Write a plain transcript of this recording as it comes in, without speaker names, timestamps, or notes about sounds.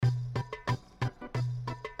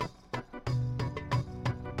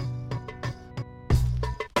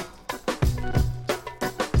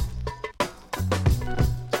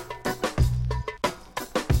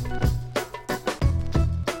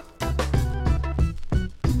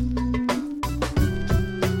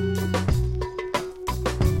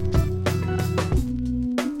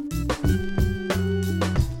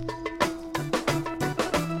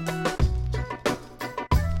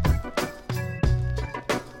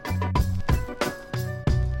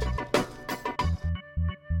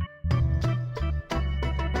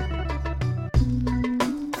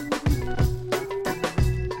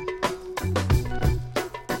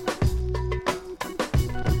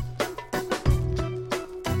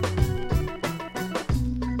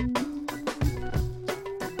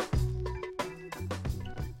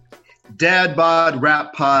Dad Bod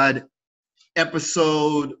Rap Pod,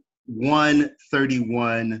 episode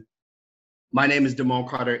 131. My name is Damone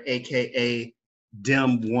Carter, aka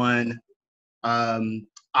Dim1.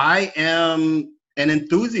 I am an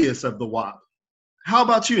enthusiast of the WAP. How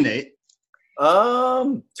about you, Nate?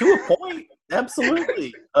 To a point,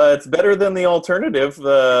 absolutely. It's better than the alternative,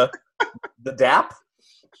 the DAP.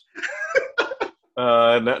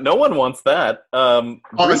 No one wants that.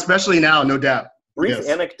 Especially now, no doubt. Brief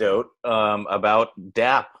anecdote about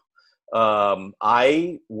DAP.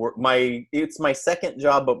 It's my second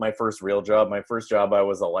job, but my first real job. My first job, I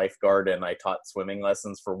was a lifeguard, and I taught swimming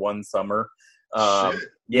lessons for one summer. Yeah,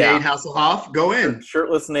 Nate Hasselhoff, go in.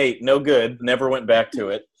 Shirtless Nate, no good. Never went back to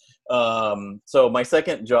it. So my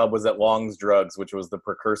second job was at Long's Drugs, which was the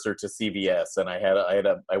precursor to CVS, and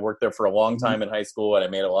I worked there for a long time in high school, and I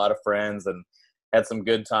made a lot of friends and had some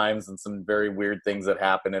good times and some very weird things that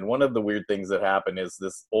happened. And one of the weird things that happened is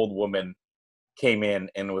this old woman came in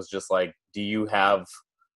and was just like, "Do you have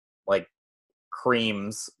like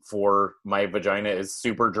creams for my vagina is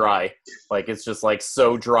super dry? Like it's just like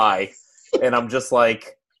so dry." And I'm just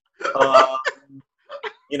like, I'm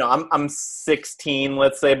 16,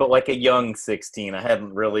 let's say, but like a young 16. I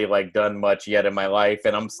hadn't really like done much yet in my life.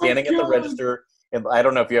 And I'm standing at the register. And I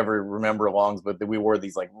don't know if you ever remember Longs, but we wore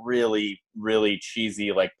these like really, really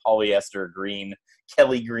cheesy, like polyester green,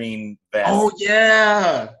 Kelly green vest. Oh,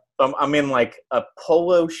 yeah. I'm in like a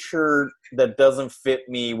polo shirt that doesn't fit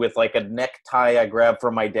me with like a necktie I grabbed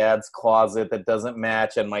from my dad's closet that doesn't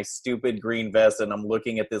match and my stupid green vest. And I'm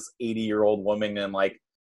looking at this 80-year-old woman and like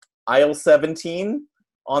aisle 17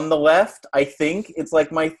 on the left. I think it's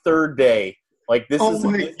like my third day. Like this is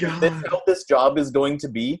how this job is going to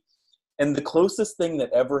be. And the closest thing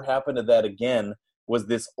that ever happened to that again was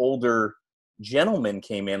this older gentleman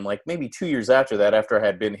came in, like maybe 2 years after that, after I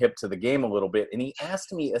had been hip to the game a little bit. And he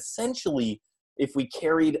asked me essentially if we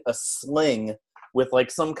carried a sling with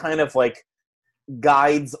like some kind of like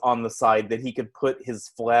guides on the side that he could put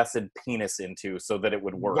his flaccid penis into so that it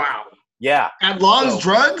would work. Wow. Yeah. At Long's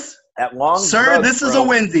Drugs? At Long's Sir, Drugs, this is a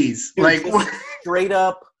Wendy's. Dude, like straight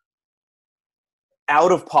up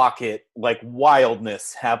out of pocket, like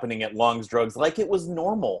wildness happening at Long's Drugs, like it was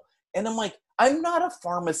normal. And I'm like, I'm not a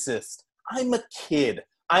pharmacist. I'm a kid.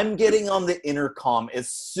 I'm getting on the intercom as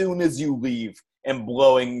soon as you leave and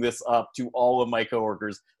blowing this up to all of my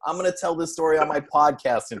coworkers. I'm going to tell this story on my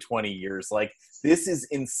podcast in 20 years. Like, this is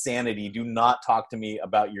insanity. Do not talk to me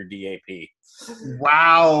about your DAP.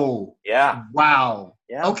 Wow. Yeah. Wow.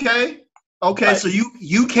 Yeah. Okay. So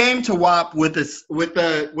you came to WAP with a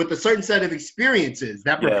certain set of experiences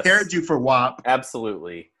that prepared you for WAP.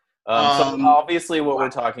 Absolutely. So obviously what we're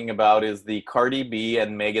talking about is the Cardi B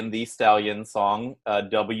and Megan Thee Stallion song,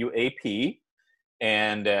 WAP.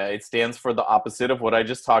 And it stands for the opposite of what I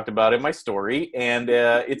just talked about in my story. And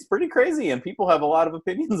it's pretty crazy, and people have a lot of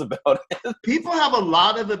opinions about it. People have a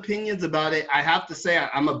lot of opinions about it. I have to say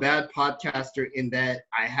I'm a bad podcaster in that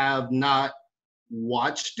I have not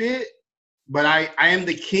watched it. But I am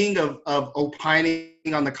the king of opining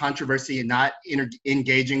on the controversy and not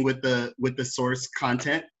engaging with the source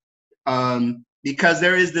content, because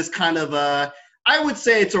there is this kind of I would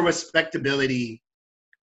say it's a respectability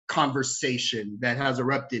conversation that has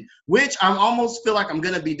erupted, which I almost feel like I'm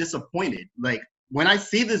gonna be disappointed. Like when I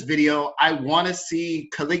see this video, I want to see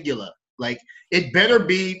Caligula. Like it better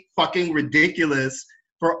be fucking ridiculous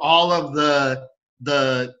for all of the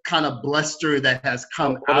kind of bluster that has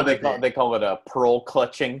come out of it. They call it a pearl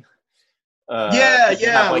clutching. Like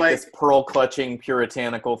this pearl clutching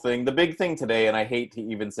puritanical thing. The big thing today, and I hate to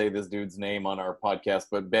even say this dude's name on our podcast,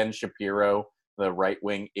 but Ben Shapiro, the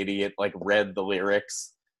right-wing idiot, like read the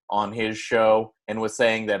lyrics on his show and was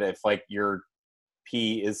saying that if like your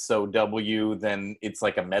P is so W, then it's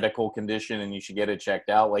like a medical condition and you should get it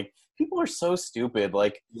checked out. Like people are so stupid.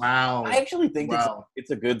 Like, wow. I actually think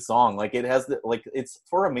it's a good song. Like it has it's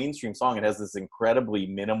for a mainstream song. It has this incredibly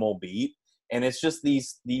minimal beat, and it's just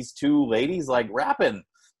these two ladies like rapping.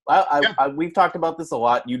 We've talked about this a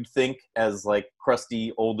lot. You'd think as like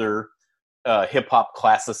crusty older hip hop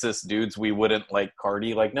classicist dudes, we wouldn't like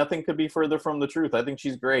Cardi. Like nothing could be further from the truth. I think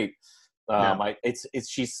she's great.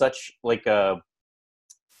 She's such like a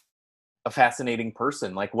fascinating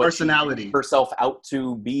person. Like what personality she herself out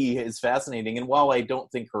to be is fascinating. And while I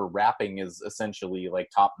don't think her rapping is essentially like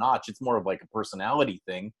top notch, it's more of like a personality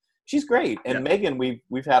thing. She's great. And Megan,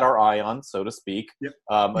 we've had our eye on, so to speak. Yep.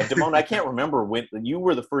 Damone, I can't remember when you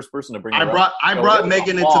were the first person to bring her up. I brought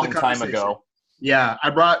Megan into the conversation. Time ago. Yeah, I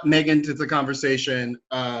brought Megan to the conversation.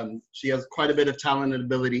 She has quite a bit of talent and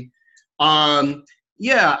ability. I've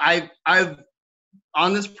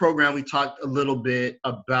on this program, we talked a little bit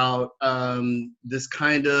about this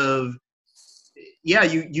kind of,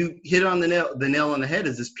 you hit on the nail on the head,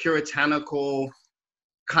 is this puritanical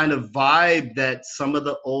kind of vibe that some of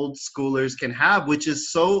the old schoolers can have, which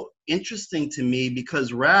is so interesting to me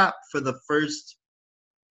because rap for the first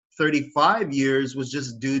 35 years was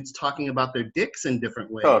just dudes talking about their dicks in different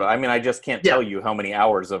ways. I mean, I just can't tell you how many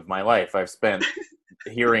hours of my life I've spent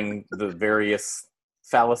hearing the various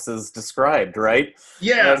phalluses described, right?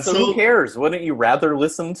 Yeah. So who cares? Wouldn't you rather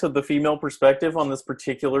listen to the female perspective on this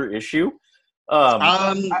particular issue?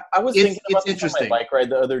 I was thinking about this on my bike ride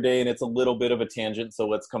the other day, and it's a little bit of a tangent, so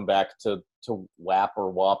let's come back to WAP or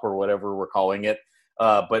WAP or whatever we're calling it.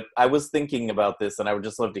 But I was thinking about this, and I would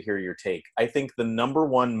just love to hear your take. I think the number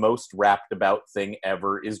one most rapped about thing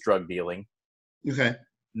ever is drug dealing. Okay.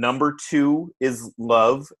 Number two is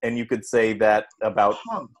love, and you could say that about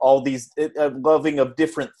all these loving of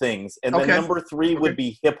different things. And then number three would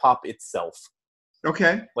be hip-hop itself.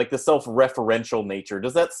 Okay. Like the self-referential nature.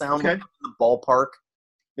 Does that sound like the ballpark?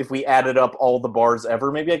 If we added up all the bars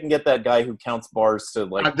ever, maybe I can get that guy who counts bars to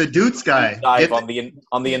like the Dutes guy dive on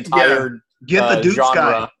the entire get the Dutes genre.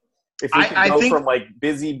 Guy. If we could go from like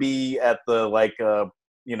Busy Bee at the like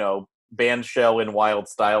band shell in Wild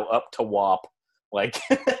Style up to WAP, like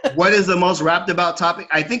what is the most rapped about topic?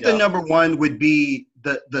 I think the number one would be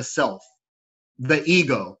the self, the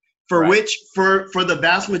ego. For which, for the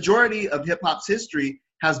vast majority of hip hop's history,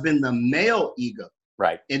 has been the male ego.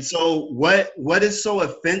 Right. And so, what is so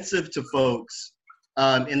offensive to folks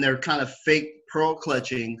in their kind of fake pearl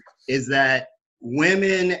clutching is that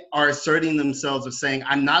women are asserting themselves of saying,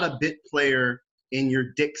 "I'm not a bit player in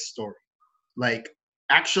your dick story. Like,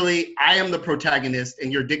 actually, I am the protagonist,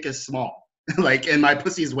 and your dick is small. Like, and my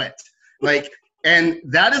pussy's wet. Like, and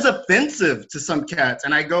that is offensive to some cats.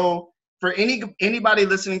 And I go." For anybody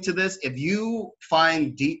listening to this, if you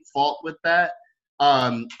find deep fault with that,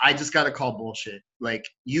 I just got to call bullshit. Like,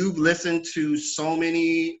 you've listened to so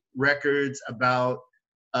many records about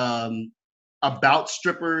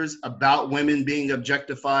strippers, about women being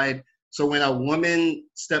objectified. So when a woman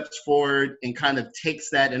steps forward and kind of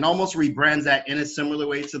takes that and almost rebrands that in a similar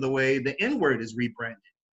way to the way the N-word is rebranded.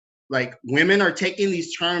 Like, women are taking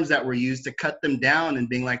these terms that were used to cut them down and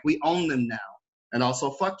being like, we own them now. And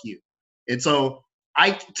also, fuck you. And so,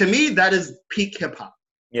 to me, that is peak hip hop.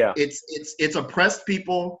 Yeah, it's oppressed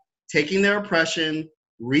people taking their oppression,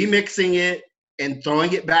 remixing it, and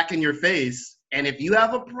throwing it back in your face. And if you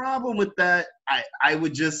have a problem with that, I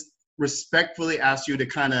would just respectfully ask you to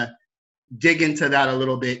kind of dig into that a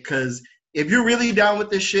little bit. Because if you're really down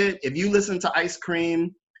with this shit, if you listen to Ice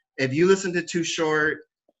Cream, if you listen to Too Short,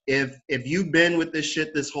 if you've been with this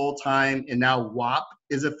shit this whole time and now WAP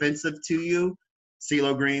is offensive to you,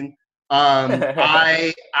 CeeLo Green.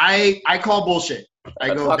 I call bullshit.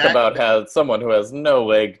 Talk about how someone who has no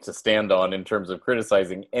leg to stand on in terms of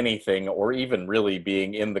criticizing anything or even really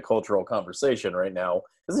being in the cultural conversation right now.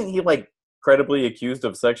 Isn't he like credibly accused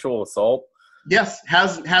of sexual assault? Yes,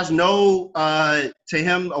 has no to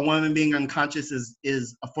him, a woman being unconscious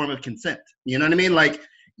is a form of consent. You know what I mean? Like,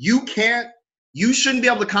 you shouldn't be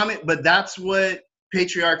able to comment, but that's what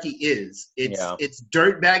patriarchy is. It's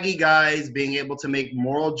dirtbaggy guys being able to make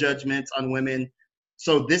moral judgments on women.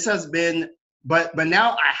 So this has been, but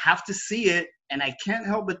now I have to see it, and I can't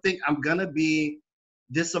help but think I'm gonna be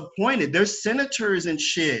disappointed. There's senators and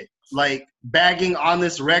shit like bagging on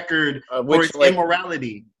this record for its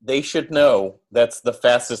immorality. They should know that's the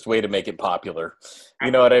fastest way to make it popular.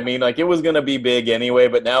 You know what I mean? Like, it was gonna be big anyway,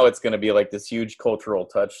 but now it's gonna be like this huge cultural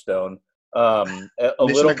touchstone.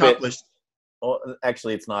 Mission accomplished. Well,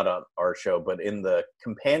 actually, it's not on our show, but in the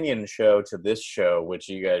companion show to this show, which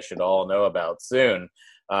you guys should all know about soon,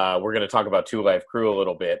 we're going to talk about Two Live Crew a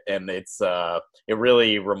little bit, and it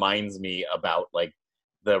really reminds me about like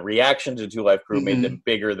the reaction to Two Live Crew made them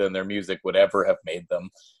bigger than their music would ever have made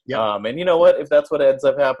them. Yep. And you know what? If that's what ends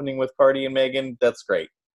up happening with Cardi and Megan, that's great.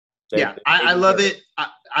 I love it.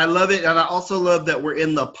 I love it, and I also love that we're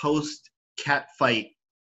in the post-cat fight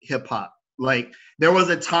hip hop. Like, there was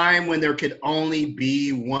a time when there could only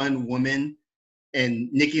be one woman, and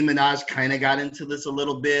Nicki Minaj kind of got into this a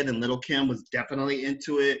little bit, and Lil' Kim was definitely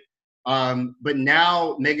into it. But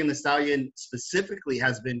now Megan Thee Stallion specifically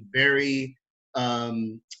has been very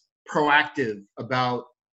proactive about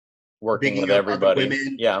working with everybody,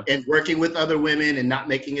 women, and working with other women and not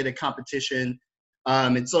making it a competition.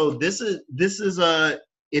 And so it's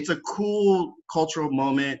a cool cultural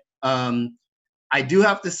moment. I do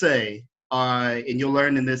have to say, and you'll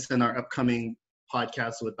learn in our upcoming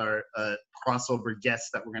podcast with our crossover guests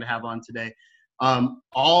that we're going to have on today.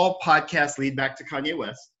 All podcasts lead back to Kanye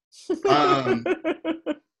West. Um,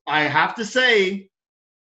 I have to say,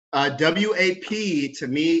 WAP to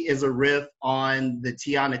me is a riff on the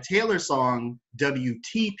Tiana Taylor song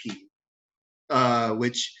WTP,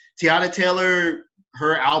 which Tiana Taylor,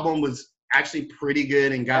 her album was actually pretty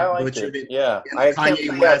good and I got liked butchered it. in Yeah, the I can't say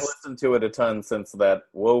Kanye I've West. listened to it a ton since that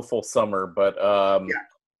woeful summer, but Yeah,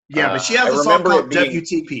 yeah, but she I has a song remember it called being.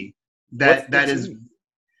 WTP What's that the that is T?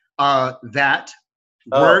 that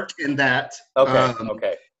Oh, work and that okay,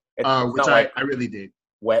 okay. It's which not like I really did.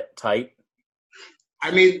 wet tight. I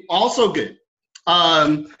mean, also good.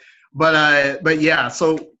 Um, but yeah,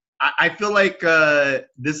 so I feel like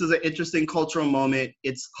this is an interesting cultural moment.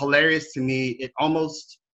 It's hilarious to me. It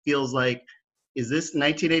almost feels like, is this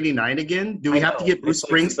 1989 again? Do we I have to know. get Bruce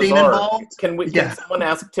It's like Springsteen bizarre. involved? Can Yeah. someone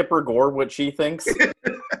ask Tipper Gore what she thinks? See,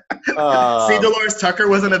 Um, Dolores Tucker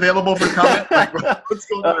wasn't available for comment. Like, what's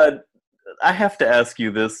going on? I have to ask you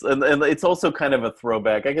this, and it's also kind of a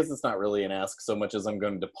throwback. I guess it's not really an ask so much as I'm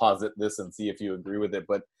going to deposit this and see if you agree with it.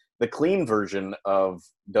 But the clean version of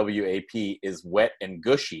WAP is wet and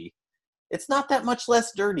gushy. It's not that much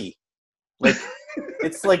less dirty. Like,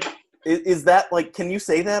 it's like, is that like? Can you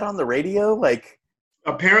say that on the radio? Like,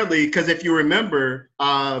 Apparently, because if you remember,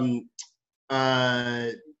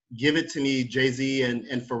 Give It to Me, Jay-Z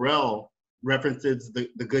and Pharrell references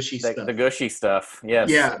the gushy stuff. the gushy stuff. Yes,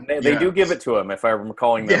 Yeah, they do yeah. give it to him. If I'm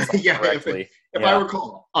recalling that song Yeah. correctly. If I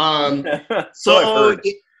recall. So I've heard.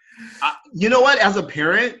 You know what? As a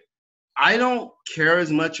parent, I don't care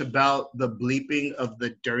as much about the bleeping of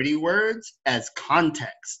the dirty words as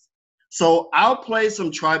context. So I'll play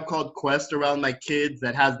some Tribe Called Quest around my kids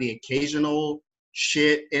that has the occasional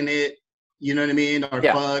shit in it. You know what I mean? Or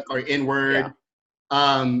Yeah. fuck or N-word.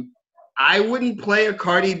 Yeah. I wouldn't play a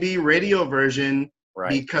Cardi B radio version Right.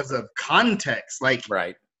 because of context. Like,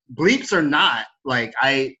 Right. bleeps are not like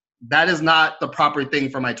that is not the proper thing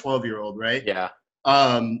for my 12-year-old, right? Yeah.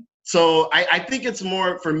 So I think it's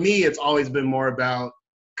more, for me, it's always been more about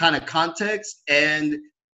kind of context, and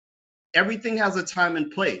everything has a time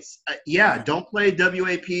and place. Don't play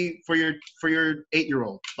WAP for your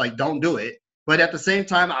 8-year-old. Like, don't do it. But at the same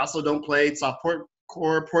time, I also don't play softcore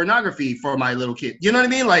pornography for my little kid. You know what I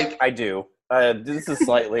mean? Like, I do. This is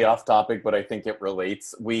slightly off topic, but I think it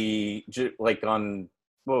relates. We like on,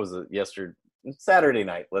 what was it, Saturday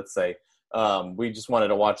night, let's say. We just wanted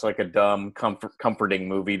to watch like a dumb comforting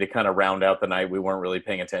movie to kind of round out the night. We weren't really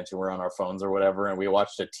paying attention. We were on our phones or whatever, and we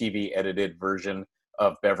watched a TV edited version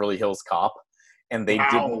of Beverly Hills Cop, and they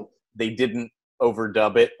didn't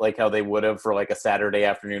overdub it like how they would have for like a Saturday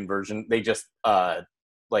afternoon version. They just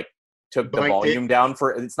like took the volume down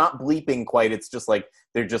for it's not bleeping quite. It's just like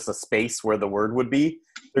there's just a space where the word would be.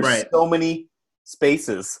 There's so many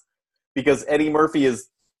spaces because Eddie Murphy is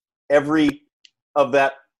every of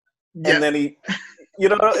that. Yeah. And then he,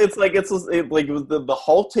 it's like the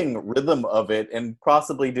halting rhythm of it, and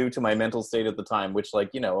possibly due to my mental state at the time, which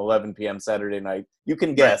 11 p.m. Saturday night, you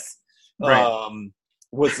can guess,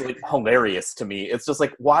 was like hilarious to me. It's just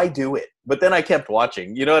like, why do it? But then I kept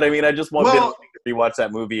watching. You know what I mean? I just wanted to rewatch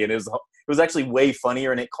that movie, and it was actually way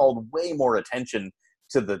funnier, and it called way more attention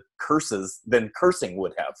to the curses than cursing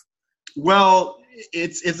would have. Well,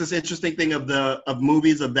 it's this interesting thing of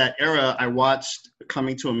movies of that era. I watched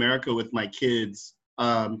Coming to America with my kids.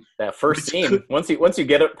 That first scene, once you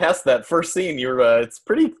get it past that first scene, you're it's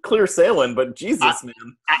pretty clear sailing. But Jesus, man,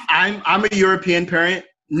 I'm a European parent.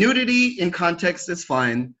 Nudity in context is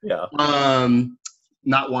fine. Yeah.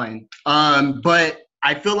 Not wine. But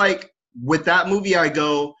I feel like with that movie,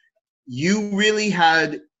 you really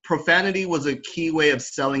had profanity was a key way of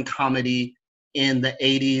selling comedy in the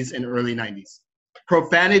 80s and early 90s.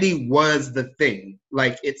 Profanity was the thing.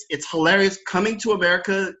 Like, it's hilarious. Coming to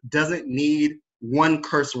America doesn't need one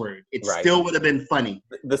curse word. It still would have been funny.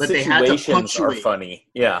 The but situations they had to punctuate. Are funny.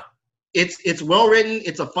 Yeah. It's well written.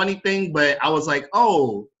 It's a funny thing, but I was like,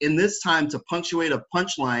 in this time to punctuate a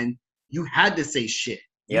punchline, you had to say shit.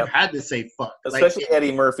 You had to say fuck. Especially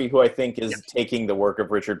Eddie Murphy, who I think is taking the work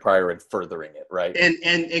of Richard Pryor and furthering it, right? And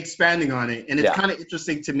expanding on it. And it's kind of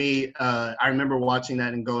interesting to me. I remember watching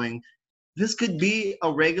that and going, this could be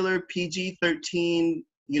a regular PG-13,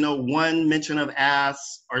 one mention of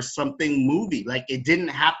ass or something movie. Like, it didn't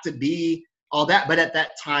have to be all that. But at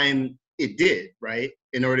that time, it did, right?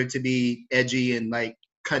 In order to be edgy and, like,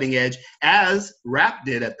 cutting edge, as rap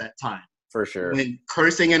did at that time. For sure. When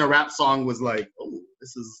cursing in a rap song was like,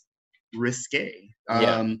 this is risque.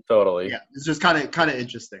 Totally. Yeah, it's just kind of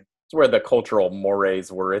interesting. It's where the cultural mores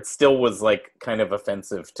were. It still was like kind of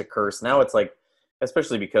offensive to curse. Now it's like,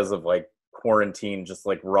 especially because of like quarantine, just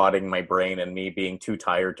like rotting my brain and me being too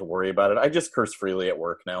tired to worry about it. I just curse freely at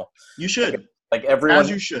work now. You should. Like As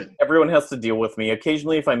you should. everyone has to deal with me.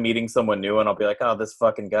 Occasionally, if I'm meeting someone new and I'll be like, oh, this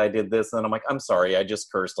fucking guy did this. And I'm like, I'm sorry, I just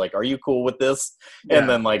cursed. Like, are you cool with this? Yeah. And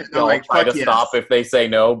then like, And they'll like, try to fuck stop yes. if they say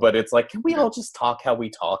no. But it's like, can we all just talk how we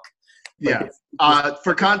talk? Like, Yeah.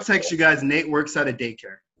 For context, you guys, Nate works at a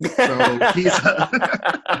daycare. So he's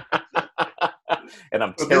and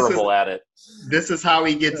I'm terrible at it. This is how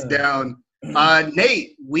he gets down.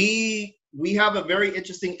 Nate, we have a very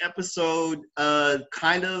interesting episode,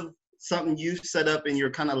 kind of something you set up in your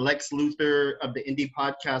kind of Lex Luthor of the indie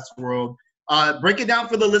podcast world. Break it down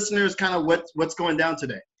for the listeners, kind of what's going down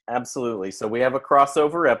today. Absolutely. So we have a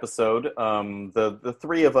crossover episode. The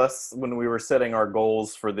three of us, when we were setting our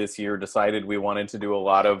goals for this year, decided we wanted to do a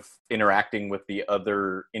lot of interacting with the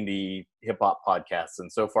other indie hip hop podcasts.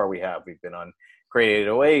 And so far we have. We've been on Create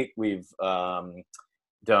 808. We've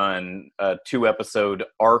done a 2-episode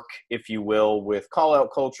arc, if you will, with Call Out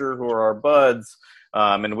Culture, who are our buds.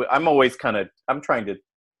 I'm always I'm trying to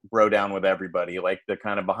bro down with everybody, like the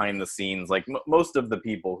kind of behind the scenes, like most of the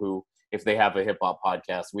people who, if they have a hip hop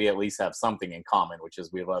podcast, we at least have something in common, which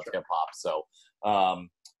is we love hip hop. So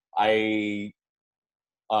I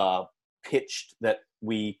pitched that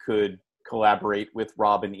we could collaborate with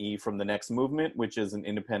Rob and E from The Next Movement, which is an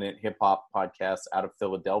independent hip hop podcast out of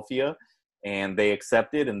Philadelphia. And they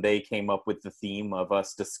accepted, and they came up with the theme of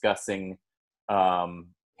us discussing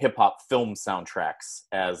hip hop film soundtracks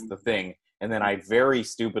as the thing. And then I very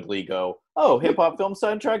stupidly go, oh, hip hop film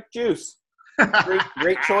soundtrack, Juice.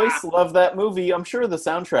 Great choice. Love that movie. I'm sure the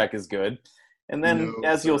soundtrack is good. And then,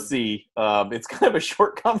 you'll see, it's kind of a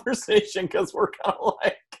short conversation because we're kind of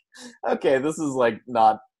like, okay, this is like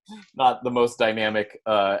not the most dynamic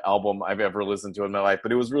album I've ever listened to in my life,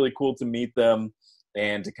 but it was really cool to meet them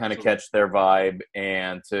and to kind of catch their vibe,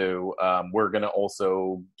 and to we're going to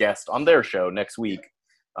also guest on their show next week.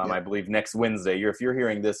 I believe next Wednesday. If you're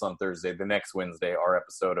hearing this on Thursday, the next Wednesday, our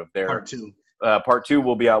episode of their Part 2. Part 2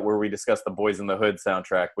 will be out, where we discuss the Boys in the Hood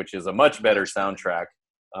soundtrack, which is a much better soundtrack.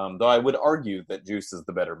 Though I would argue that Juice is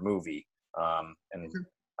the better movie. And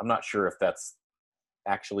I'm not sure if that's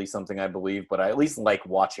actually something I believe, but I at least like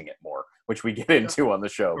watching it more, which we get into on the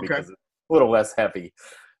show because it's a little less heavy.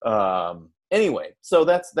 Anyway, so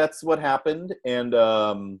that's what happened. And,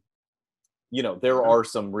 there are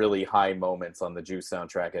some really high moments on the Juice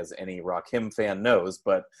soundtrack, as any Rakim fan knows,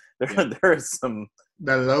 but there is some...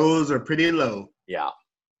 The lows are pretty low. Yeah.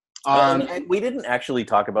 And we didn't actually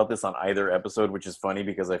talk about this on either episode, which is funny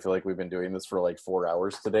because I feel like we've been doing this for like 4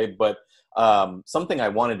 hours today. But something I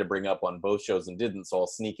wanted to bring up on both shows and didn't, so I'll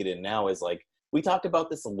sneak it in now, is like, we talked about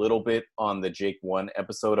this a little bit on the Jake One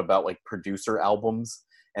episode about like producer albums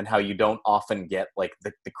and how you don't often get like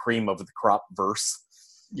the cream of the crop verse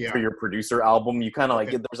for your producer album. You kind of like,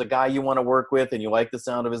 there's a guy you want to work with and you like the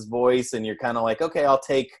sound of his voice, and you're kind of like, okay, I'll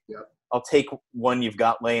take one you've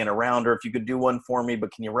got laying around, or if you could do one for me,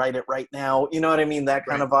 but can you write it right now? You know what I mean? That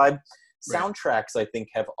kind of vibe. Soundtracks, I think,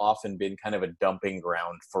 have often been kind of a dumping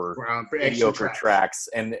ground for mediocre tracks.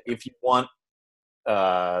 And if you want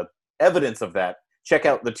evidence of that, check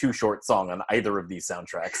out the Too Short song on either of these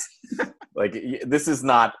soundtracks. Like, this is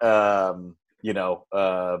not,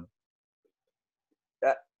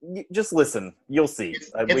 just listen. You'll see.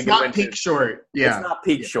 It's not Peak Short. Yeah. It's not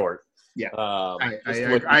Peak Short. Yeah. I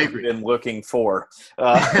agree. Been looking for.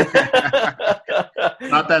 Not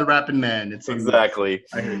that rapping man. It's exactly.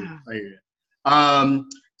 I hear you.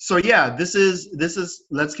 So yeah, this is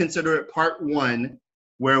let's consider it part 1,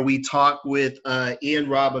 where we talk with Ian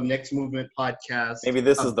Robb of Next Movement podcast. Maybe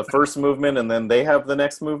this is the first movement, and then they have the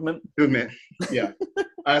next movement. Yeah.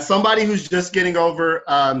 Somebody who's just getting over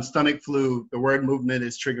stomach flu. The word movement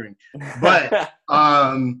is triggering, but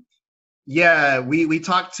yeah, we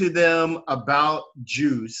talked to them about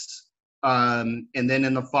Juice, and then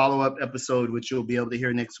in the follow-up episode, which you'll be able to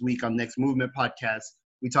hear next week on Next Movement podcast,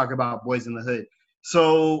 we talk about Boys in the Hood.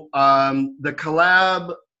 So the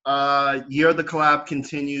collab. Year of the Collab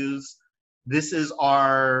continues. This is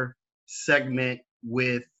our segment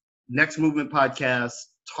with Next Movement Podcast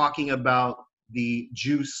talking about the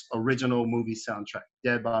Juice original movie soundtrack,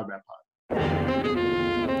 Dead Bod Rap Pod.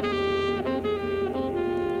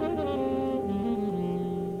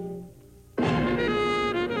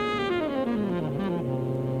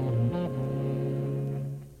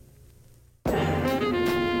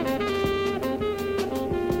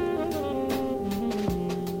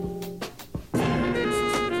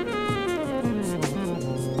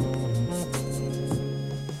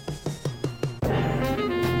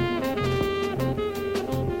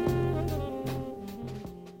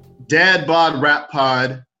 Dad Bod Rap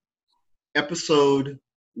Pod, episode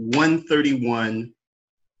 131.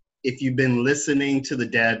 if you've been listening to the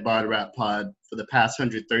Dad Bod Rap Pod for the past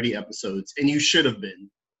 130 episodes, and you should have been,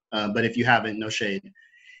 but if you haven't, no shade.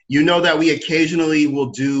 You know that we occasionally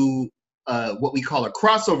will do what we call a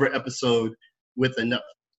crossover episode with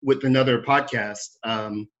another podcast.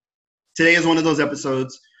 Today is one of those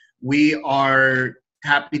episodes. We are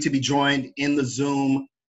happy to be joined in the Zoom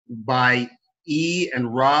by E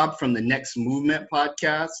and Rob from the Next Movement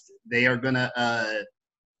podcast. They are going to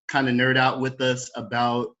kind of nerd out with us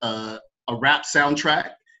about a rap soundtrack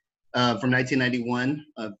from 1991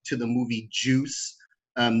 to the movie Juice.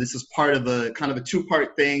 This is part of a kind of a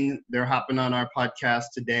two-part thing. They're hopping on our podcast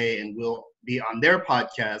today, and we'll be on their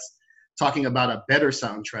podcast talking about a better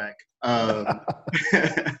soundtrack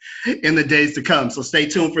in the days to come. So stay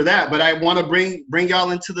tuned for that. But I want to bring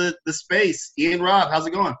y'all into the space. Ian, Rob, how's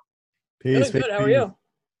it going? Peace. Good. How are you?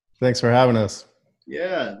 Thanks for having us.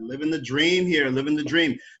 Yeah, living the dream here, living the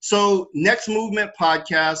dream. So Next Movement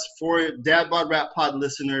podcast for Dad Bod Rap Pod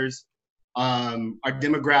listeners. Our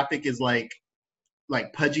demographic is like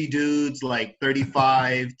pudgy dudes, like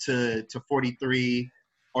 35 to 43,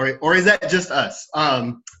 or is that just us?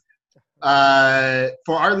 For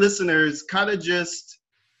our listeners, kind of just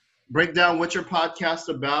break down what your podcast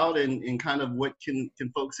about and kind of what can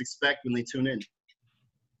folks expect when they tune in.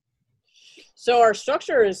 So our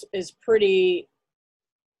structure is pretty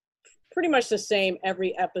much the same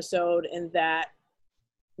every episode, in that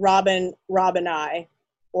Rob and I,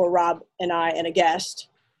 or Rob and I and a guest,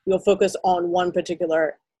 we'll focus on one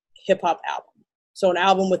particular hip hop album. So an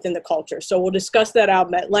album within the culture. So we'll discuss that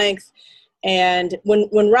album at length. And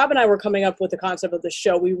when Rob and I were coming up with the concept of the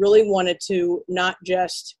show, we really wanted to not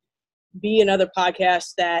just be another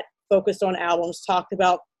podcast that focused on albums, talked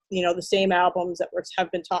about, the same albums that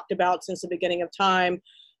have been talked about since the beginning of time.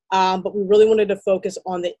 But we really wanted to focus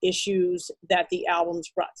on the issues that the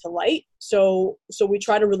albums brought to light. So we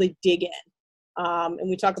try to really dig in. And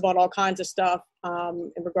we talk about all kinds of stuff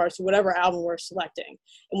in regards to whatever album we're selecting.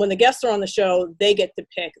 And when the guests are on the show, they get to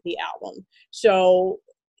pick the album. So,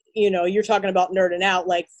 you're talking about nerding out.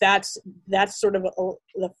 Like that's sort of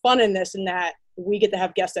the fun in this, in that we get to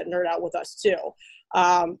have guests that nerd out with us too.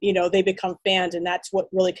 They become fans, and that's what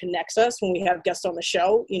really connects us when we have guests on the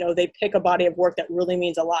show. They pick a body of work that really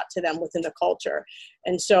means a lot to them within the culture.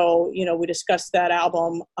 And so, we discussed that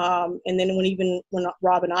album. And then when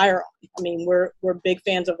Rob and I are on, we're big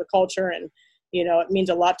fans of the culture, and, it means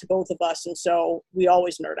a lot to both of us. And so we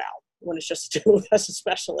always nerd out when it's just two of us,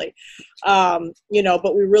 especially,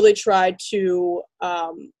 but we really try to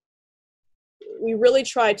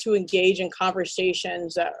engage in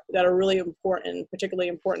conversations that are really important, particularly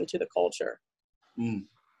important to the culture.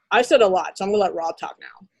 I said a lot, so I'm going to let Rob talk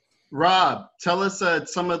now. Rob, tell us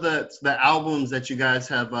some of the albums that you guys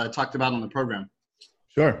have talked about on the program.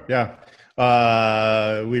 Sure, yeah.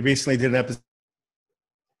 We recently did an episode,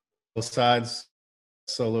 both sides,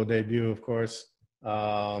 solo debut, of course.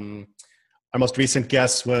 Our most recent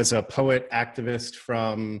guest was a poet activist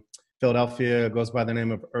from Philadelphia, goes by the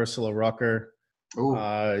name of Ursula Rucker.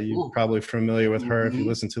 You're probably familiar with her if you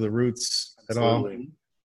listen to The Roots at all.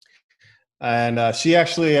 And she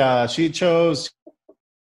chose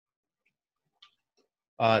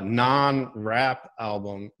a non-rap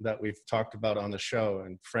album that we've talked about on the show,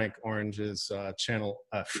 and Frank Ocean's channel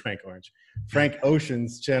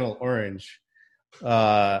Orange,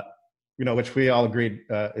 which we all agreed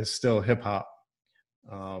is still hip hop.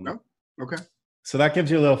 Okay. So that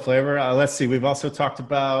gives you a little flavor. Let's see. We've also talked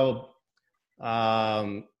about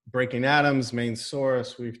Breaking Atoms, Main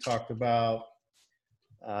Source. We've talked about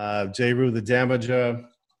J. Rue the Damager,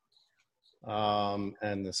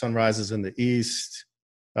 and The Sunrises in the East.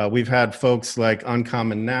 We've had folks like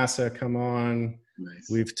Uncommon NASA come on. Nice.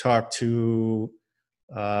 We've talked to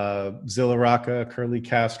Zilla Rocca, Curly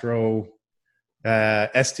Castro,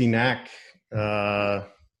 Esti Nack, a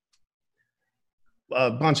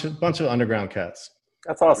bunch of underground cats.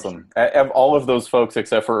 That's awesome. All of those folks,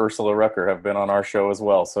 except for Ursula Rucker, have been on our show as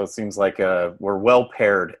well. So it seems like we're well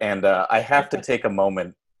paired. And I have to take a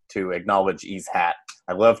moment to acknowledge E's hat.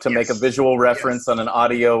 I love to make a visual reference on an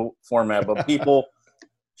audio format, but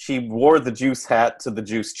she wore the Juice hat to the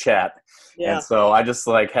Juice chat. Yeah. And so I just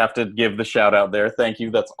have to give the shout out there. Thank you.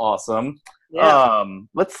 That's awesome. Yeah.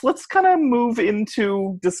 Let's kind of move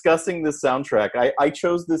into discussing this soundtrack. I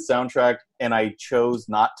chose this soundtrack, and I chose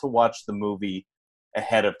not to watch the movie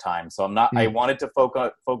ahead of time. So I wanted to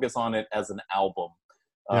focus on it as an album.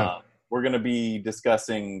 We're going to be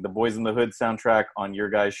discussing the Boys in the Hood soundtrack on your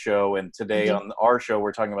guys' show. And today on our show,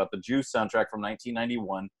 we're talking about the Juice soundtrack from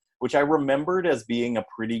 1991, which I remembered as being a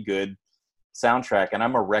pretty good soundtrack, and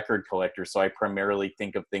I'm a record collector, so I primarily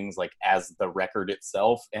think of things like as the record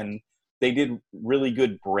itself, and they did really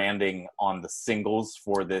good branding on the singles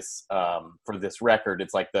for this record.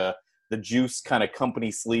 It's like the Juice kind of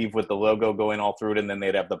company sleeve with the logo going all through it, and then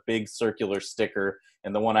they'd have the big circular sticker,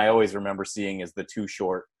 and the one I always remember seeing is the Too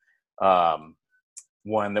Short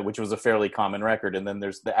one, which was a fairly common record. And then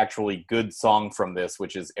there's the actually good song from this,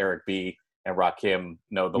 which is Eric B. and Rakim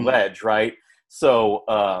Know the Ledge, right? So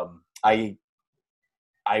I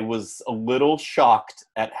was a little shocked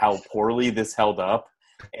at how poorly this held up,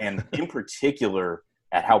 and in particular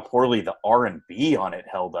at how poorly the R&B on it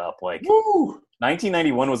held up. Like, woo!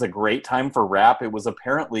 1991 was a great time for rap. It was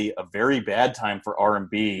apparently a very bad time for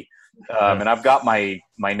R&B. And I've got my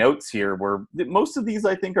notes here where most of these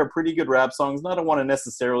I think are pretty good rap songs. I don't want to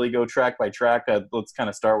necessarily go track by track. Let's kind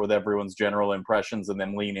of start with everyone's general impressions and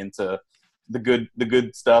then lean into the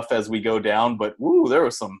good stuff as we go down. But woo, there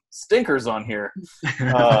was some stinkers on here.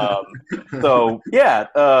 So yeah,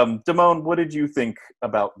 Damone, what did you think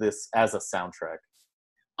about this as a soundtrack?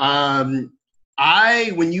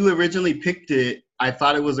 When you originally picked it, I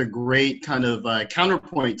thought it was a great kind of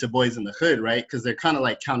counterpoint to Boys in the Hood, right? Because they're kind of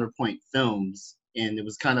like counterpoint films, and it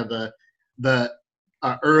was kind of the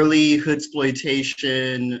early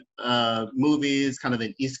hoodsploitation movies, kind of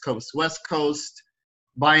an East Coast, West Coast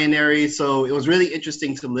binary. So it was really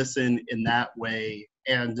interesting to listen in that way.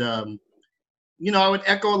 And I would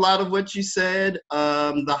echo a lot of what you said.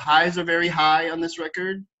 The highs are very high on this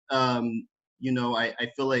record. I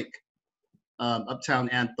feel like Uptown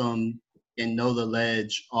Anthem and Know the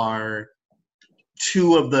Ledge are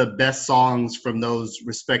two of the best songs from those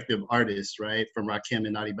respective artists, right? From Rakim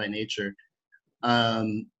and Naughty by Nature.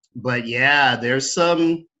 But yeah, there's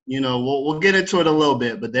some, we'll get into it a little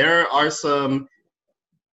bit, but there are some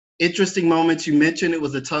interesting moments. You mentioned it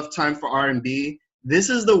was a tough time for R&B. This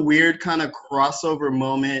is the weird kind of crossover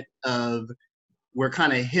moment of we're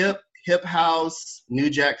kind of hip house, New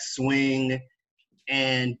Jack Swing,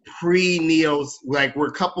 and pre-neo, like we're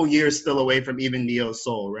a couple years still away from even neo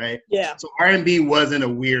soul, right? Yeah. So R&B was in a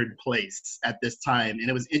weird place at this time, and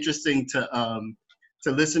it was interesting to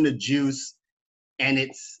listen to Juice, and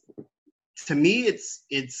to me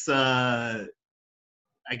it's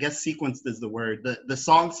I guess sequenced is the word. The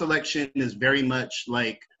song selection is very much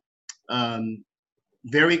like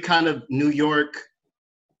very kind of New York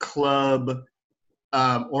club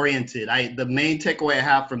oriented. The main takeaway I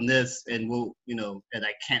have from this, and and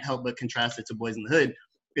I can't help but contrast it to Boys in the Hood,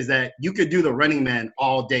 is that you could do the Running Man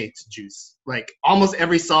all day to Juice. Like almost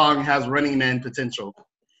every song has Running Man potential,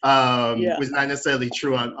 which is not necessarily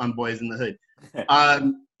true on Boys in the Hood.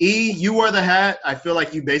 E, you wore the hat. I feel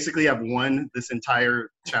like you basically have won this entire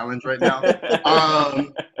challenge right now.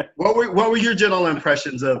 What were your general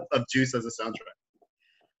impressions of Juice as a soundtrack?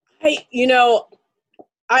 Hey,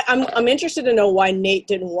 I'm interested to know why Nate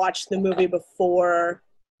didn't watch the movie before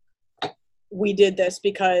we did this,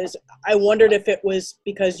 because I wondered if it was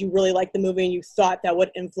because you really liked the movie and you thought that would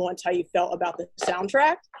influence how you felt about the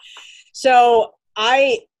soundtrack. So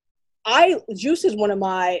Juice is one of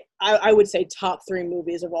my, I would say, top 3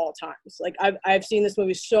 movies of all times. Like I've seen this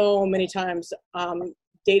movie so many times,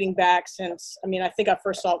 dating back since, I think I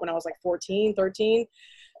first saw it when I was like 14, 13.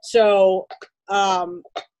 So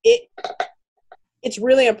it's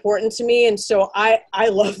really important to me. And so I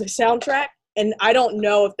love the soundtrack, and I don't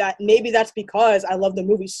know if maybe that's because I love the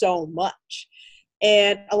movie so much.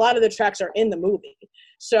 And a lot of the tracks are in the movie.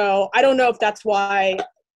 So I don't know if that's why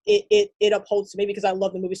it upholds to me, because I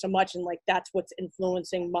love the movie so much, and like that's what's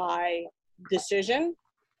influencing my decision.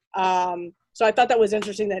 So I thought that was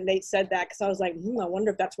interesting that Nate said that, because I was like, I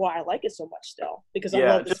wonder if that's why I like it so much still, because I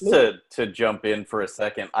love this movie. Just to jump in for a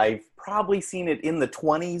second, I've probably seen it in the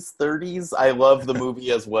 20s, 30s. I love the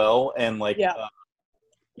movie as well, and I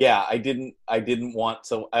didn't want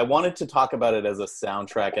to. I wanted to talk about it as a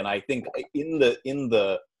soundtrack, and I think in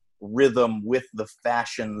the rhythm with the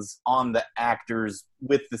fashions on the actors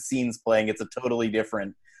with the scenes playing, it's a totally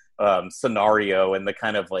different scenario, and the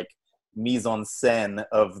kind of like mise en scène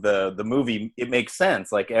of the movie, it makes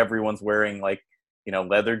sense. Like everyone's wearing like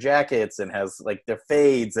leather jackets and has like their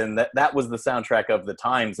fades, and that was the soundtrack of the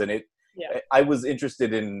times. And I was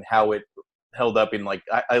interested in how it held up in like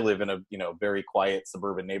I live in a very quiet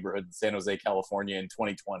suburban neighborhood in San Jose, California in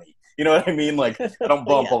 2020. You know what I mean? Like I don't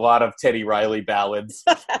bump a lot of Teddy Riley ballads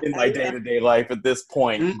in my day-to-day life at this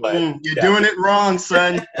point. But you're doing it wrong,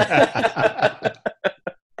 son.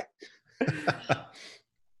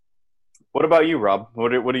 What about you, Rob?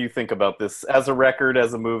 What do you think about this as a record,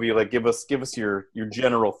 as a movie? Like, give us your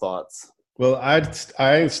general thoughts. Well,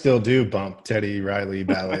 I still do bump Teddy Riley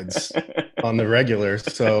ballads on the regular.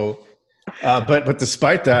 So But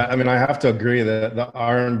despite that, I mean, I have to agree that the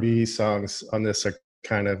R&B songs on this are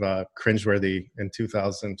kind of cringeworthy in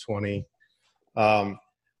 2020.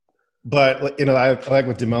 But you know, I like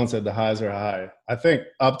what Damone said. The highs are high. I think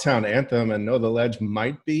Uptown Anthem and Know the Ledge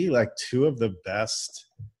might be like two of the best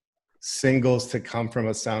singles to come from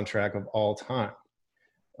a soundtrack of all time.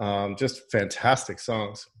 Just fantastic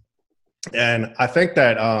songs, and I think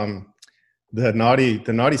that the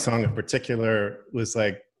naughty song in particular was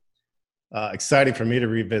like exciting for me to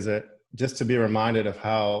revisit, just to be reminded of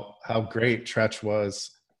how great Tretch was,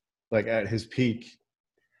 like at his peak.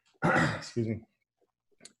 Excuse me.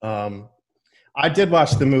 I did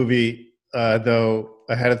watch the movie though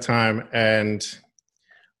ahead of time, and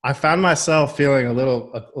I found myself feeling a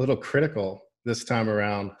little critical this time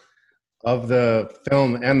around of the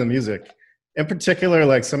film and the music. In particular,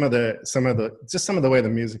 like some of the way the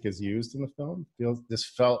music is used in the film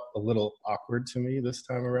felt a little awkward to me this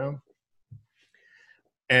time around.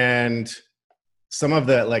 And some of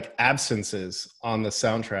the like absences on the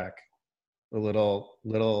soundtrack, a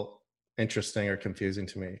little interesting or confusing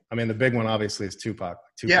to me. I mean, the big one obviously is Tupac.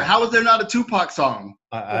 Yeah, how is there not a Tupac song?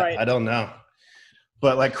 I don't know.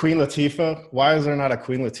 But like Queen Latifah, why is there not a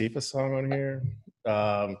Queen Latifah song on here?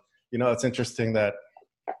 You know, it's interesting that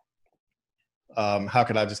How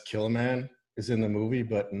Could I Just Kill a Man is in the movie,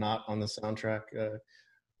 but not on the soundtrack.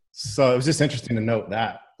 So it was just interesting to note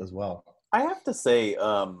that as well. I have to say,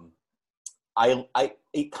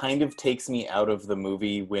 it kind of takes me out of the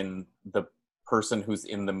movie when the person who's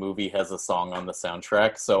in the movie has a song on the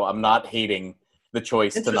soundtrack. So I'm not hating the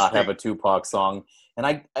choice to not have a Tupac song.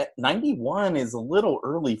 And 91 is a little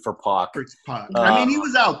early for Pac. I mean, he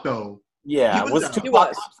was out though. Yeah, was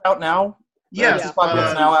Tupac out now? Yes, Tupac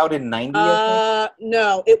was now out in 90.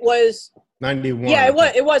 No, it was 91. Yeah, it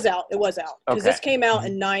was out. It was out because Okay. this came out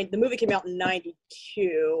in the movie came out in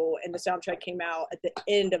 92, and the soundtrack came out at the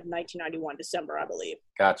end of 1991, December, I believe.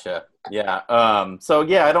 Gotcha. Yeah. So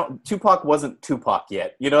yeah, Tupac wasn't Tupac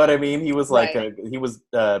yet. You know what I mean? He was like he was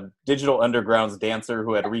Digital Underground's dancer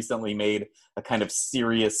who had recently made a kind of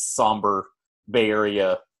serious, somber Bay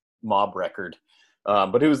Area mob record.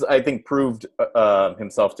 But he was, I think, proved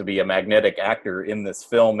himself to be a magnetic actor in this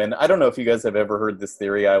film. And I don't know if you guys have ever heard this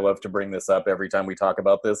theory. I love to bring this up every time we talk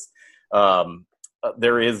about this.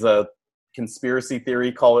 There is a conspiracy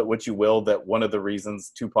theory, call it what you will, that one of the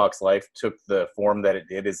reasons Tupac's life took the form that it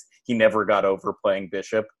did is he never got over playing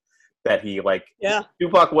Bishop. That he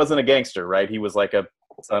Tupac wasn't a gangster, right? He was like a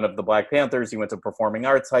son of the Black Panthers. He went to performing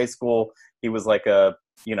arts high school. He was like a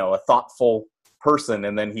thoughtful person,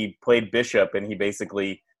 and then he played Bishop, and he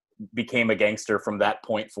basically became a gangster from that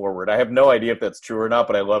point forward. I have no idea if that's true or not,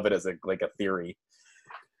 but I love it as a theory.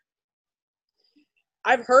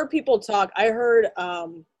 I've heard people talk. I heard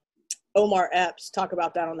Omar Epps talk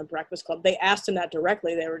about that on the Breakfast Club. They asked him that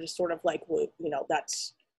directly. They were just sort of like, well,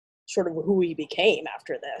 that's sort of who he became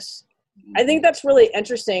after this. I think that's really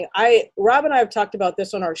interesting. Rob and I have talked about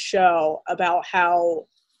this on our show about how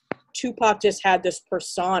Tupac just had this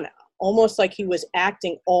persona, almost like he was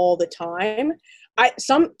acting all the time. I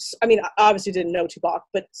obviously didn't know Tupac,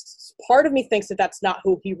 but part of me thinks that that's not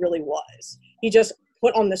who he really was. He just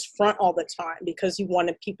put on this front all the time because he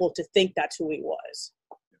wanted people to think that's who he was.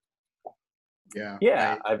 Yeah.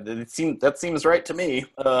 That seems right to me.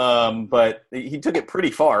 But he took it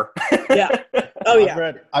pretty far. Yeah. Oh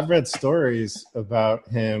yeah. I've read stories about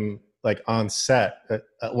him like on set.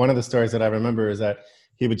 One of the stories that I remember is that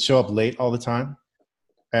he would show up late all the time.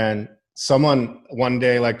 And someone one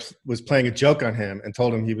day was playing a joke on him and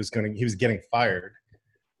told him he was getting fired.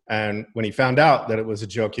 And when he found out that it was a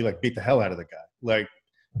joke, he beat the hell out of the guy, like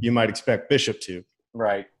you might expect Bishop to.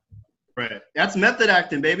 Right. That's method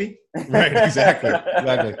acting, baby. Right. Exactly.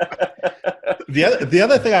 The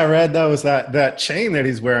other thing I read though is that chain that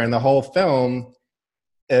he's wearing the whole film,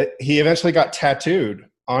 he eventually got tattooed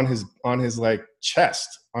on his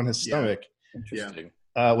chest, on his stomach. Interesting.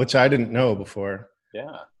 Which I didn't know before.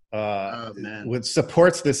 Yeah. Which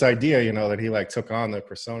supports this idea, that he took on the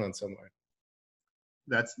persona in some way.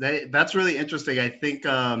 That's really interesting. I think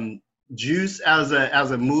Juice as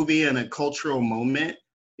a movie and a cultural moment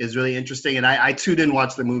is really interesting. And I too didn't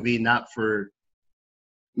watch the movie, not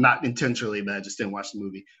intentionally, but I just didn't watch the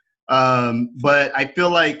movie. But I feel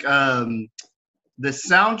like the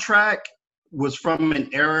soundtrack was from an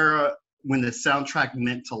era when the soundtrack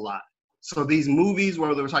meant a lot. So these movies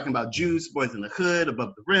where they were talking about Juice, Boys in the Hood,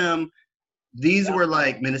 Above the Rim, these were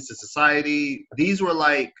like Menace to Society. These were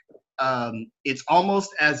like, it's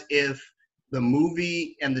almost as if the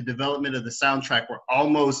movie and the development of the soundtrack were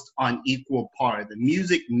almost on equal par. The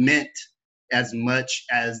music meant as much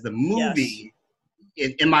as the movie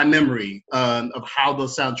in my memory of how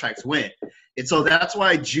those soundtracks went. And so that's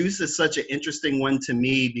why Juice is such an interesting one to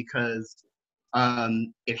me, because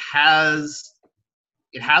it has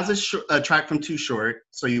a track from Too Short,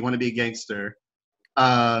 So You Want to Be a Gangster,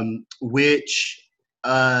 which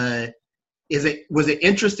was an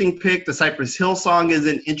interesting pick. The Cypress Hill song is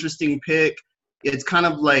an interesting pick. It's kind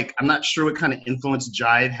of like, I'm not sure what kind of influence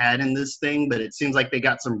Jive had in this thing, but it seems like they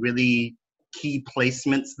got some really key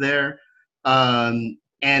placements there. And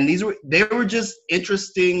they were just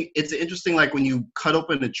interesting. It's interesting, like when you cut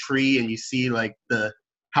open a tree and you see like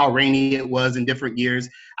how rainy it was in different years.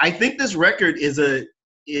 I think this record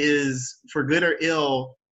is for good or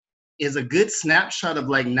ill, is a good snapshot of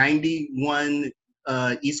like 91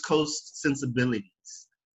 East Coast sensibilities.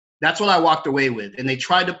 That's what I walked away with. And they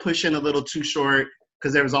tried to push in a little Too Short,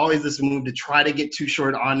 because there was always this move to try to get Too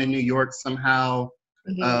Short on in New York somehow.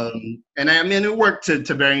 Mm-hmm. And I mean, it worked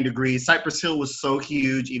to varying degrees. Cypress Hill was so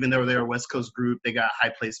huge, even though they're a West Coast group, they got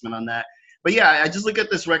high placement on that. But yeah, I just look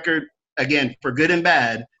at this record, again, for good and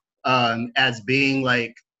bad, as being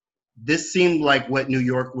like, this seemed like what New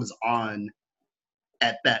York was on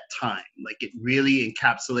at that time. Like, it really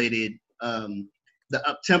encapsulated the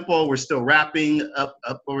up-tempo. We're still rapping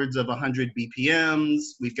upwards of 100 BPMs.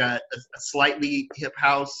 We've got a slightly hip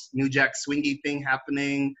house, New Jack swingy thing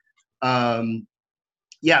happening.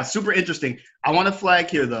 Yeah, super interesting. I want to flag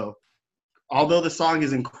here, though, although the song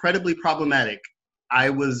is incredibly problematic, I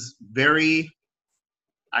got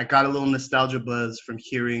a little nostalgia buzz from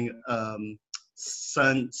hearing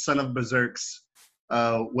Son of Berserk's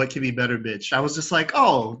What Could Be Better, Bitch. I was just like,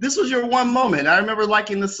 oh, this was your one moment. I remember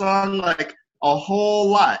liking the song like a whole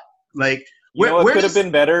lot. Like, what could have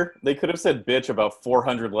been better? They could have said bitch about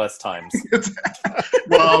 400 less times.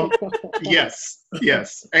 Well, yes.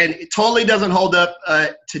 And it totally doesn't hold up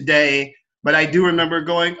today, but I do remember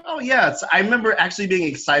going, oh, yes. I remember actually being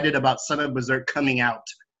excited about Son of Berserk coming out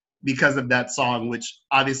because of that song, which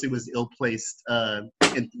obviously was ill-placed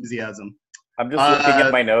enthusiasm. I'm just looking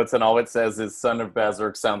at my notes, and all it says is Son of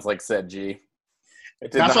Berserk sounds like Said G.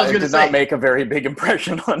 It did not make a very big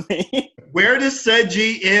impression on me. Where does Said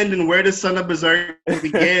G end and where does Son of Berserk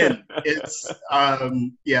begin? It's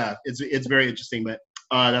it's very interesting, but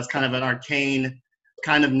that's kind of an arcane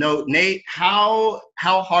kind of note. Nate, how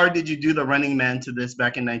hard did you do the Running Man to this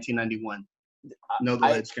back in 1991? Know the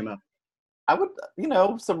Ledge came up. I would,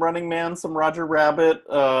 some Running Man, some Roger Rabbit.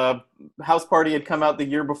 House Party had come out the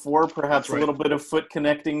year before, perhaps a little bit of foot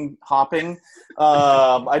connecting hopping.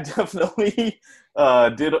 I definitely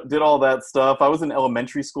did all that stuff. I was in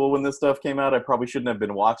elementary school when this stuff came out. I probably shouldn't have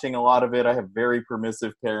been watching a lot of it. I have very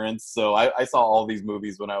permissive parents, so I saw all these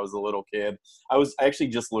movies when I was a little kid. I actually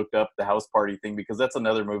just looked up the House Party thing because that's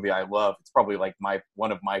another movie I love. It's probably like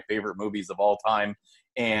one of my favorite movies of all time,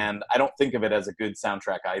 and I don't think of it as a good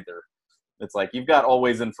soundtrack either. It's like you've got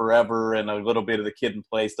Always and Forever and a little bit of the Kid and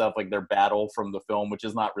Play stuff, like their battle from the film, which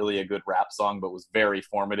is not really a good rap song, but was very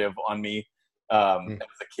formative on me as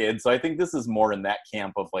a kid. So I think this is more in that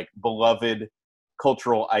camp of like beloved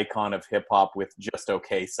cultural icon of hip hop with just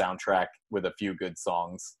okay soundtrack with a few good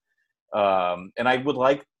songs. And I would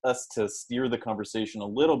like us to steer the conversation a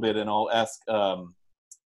little bit, and I'll ask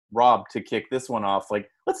Rob to kick this one off. Like,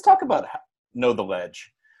 let's talk about Know the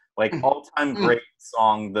Ledge. Like, all-time great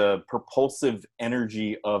song, the propulsive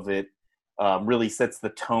energy of it really sets the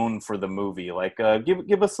tone for the movie. Like,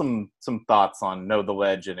 give us some thoughts on Know the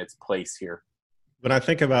Ledge and its place here. When I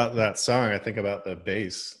think about that song, I think about the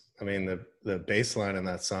bass. I mean, the bass line in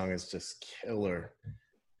that song is just killer,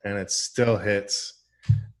 and it still hits.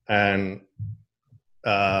 And,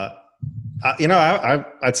 I'd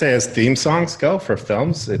say as theme songs go for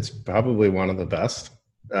films, it's probably one of the best.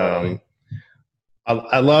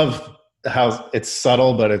 I love how it's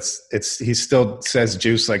subtle, but he still says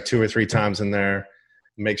juice like 2 or 3 times in there.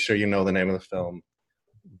 Make sure you know the name of the film.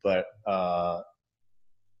 But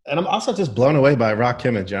and I'm also just blown away by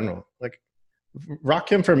Rakim in general. Like,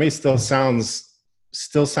 Rakim for me still sounds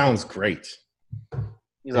great.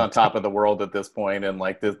 He's on top of the world at this point, and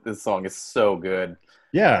like this song is so good.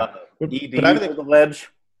 Yeah, but I think the Ledge.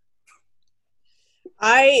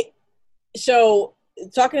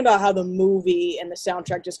 Talking about how the movie and the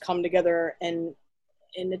soundtrack just come together, and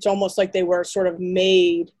it's almost like they were sort of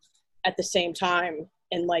made at the same time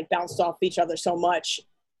and like bounced off each other so much.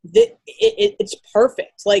 It's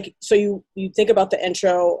perfect. Like, so you think about the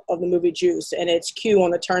intro of the movie Juice, and it's Q on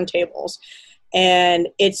the turntables, and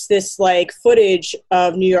it's this like footage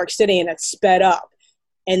of New York City, and it's sped up,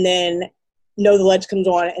 and then Know the Ledge comes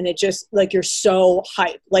on, and it just like, you're so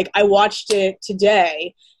hyped. Like, I watched it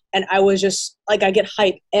today, And I was just like, I get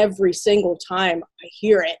hype every single time I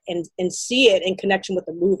hear it and see it in connection with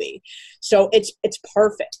the movie. So it's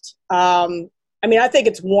perfect. I mean, I think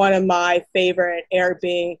it's one of my favorite Eric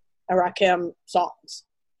B. and Rakim songs.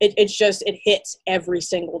 It hits every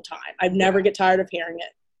single time. I never get tired of hearing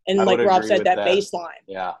it. And I like would Rob agree said, with that that. bass line,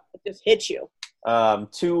 Yeah. it just hits you.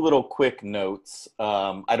 Two little quick notes.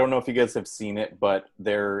 I don't know if you guys have seen it, but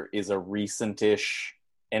there is a recent-ish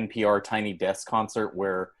NPR Tiny Desk concert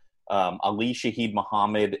where Ali Shaheed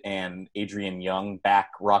Muhammad and Adrian Young back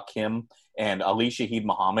Rakim, and Ali Shaheed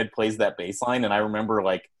Muhammad plays that bass line. And I remember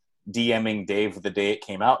like DMing Dave the day it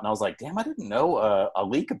came out, and I was like, damn, I didn't know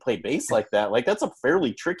Ali could play bass like that. Like, that's a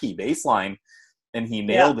fairly tricky bass line. And he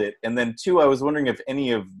nailed it. And then two, I was wondering if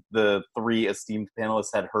any of the three esteemed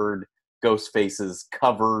panelists had heard Ghostface's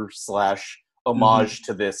cover / homage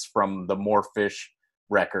to this from the Morefish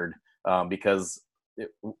record, because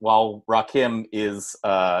while Rakim is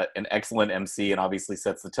an excellent MC and obviously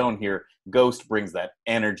sets the tone here, Ghost brings that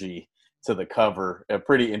energy to the cover.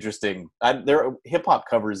 Pretty interesting. Hip hop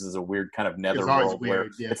covers is a weird kind of netherworld where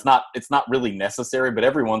it's not really necessary, but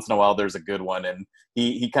every once in a while there's a good one, and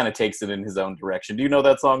he kind of takes it in his own direction. Do you know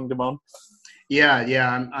that song, Damone?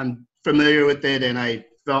 Yeah, I'm familiar with it, and I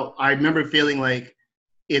remember feeling like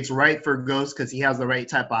it's right for Ghost because he has the right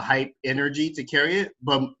type of hype energy to carry it.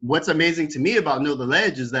 But what's amazing to me about Know the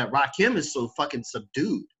Ledge is that Rakim is so fucking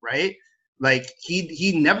subdued, right? Like,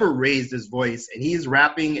 he never raised his voice, and he's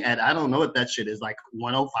rapping at, I don't know what that shit is, like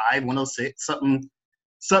 105, 106, something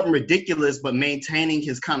ridiculous, but maintaining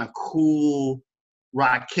his kind of cool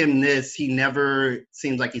Rakimness. He never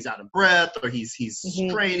seems like he's out of breath or he's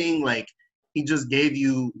straining. Like, he just gave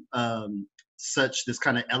you such this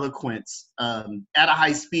kind of eloquence at a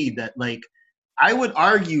high speed that, like, I would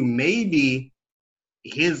argue maybe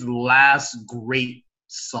his last great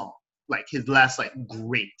song, like his last like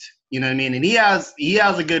great, you know what I mean? And he has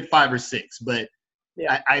a good 5 or 6, but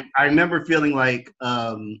yeah. I remember feeling like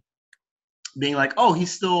being like, oh,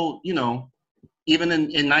 he's still, you know, even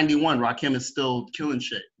in 91, Rakim is still killing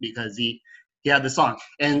shit because he had the song.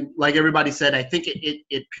 And like everybody said, I think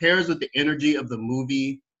it pairs with the energy of the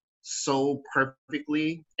movie so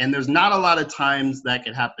perfectly. And there's not a lot of times that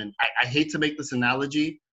could happen. I hate to make this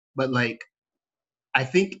analogy, but like, I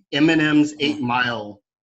think Eminem's 8 Mile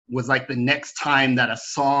was like the next time that a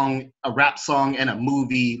rap song and a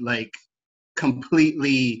movie like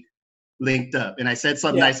completely linked up. And I said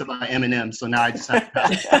something nice about Eminem, so now I just have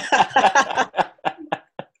to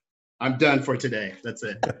I'm done for today. That's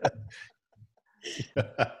it.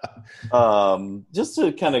 Just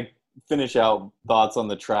to kind of finish out thoughts on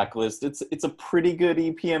the track list, it's a pretty good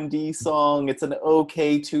EPMD song. It's an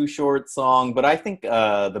okay Too Short song, but I think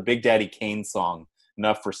the Big Daddy Kane song,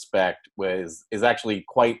 Enough Respect, is actually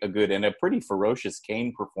quite a good and a pretty ferocious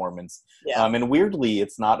Kane performance. Yeah. And weirdly,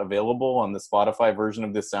 it's not available on the Spotify version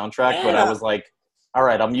of this soundtrack, but I was like, all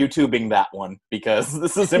right, I'm YouTubing that one because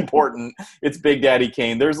this is important. It's Big Daddy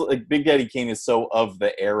Kane. There's like Big Daddy Kane is so of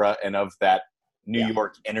the era and of that New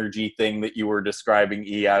York energy thing that you were describing,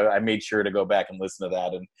 E. I made sure to go back and listen to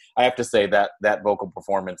that, and I have to say that vocal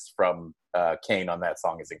performance from Kane on that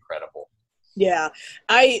song is incredible. Yeah,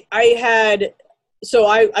 I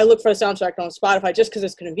looked for the soundtrack on Spotify just because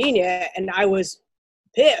it's convenient, and I was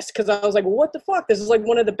pissed because I was like, what the fuck? This is like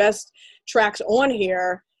one of the best tracks on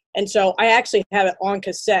here. And so I actually have it on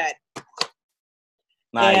cassette.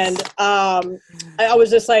 Nice. And I was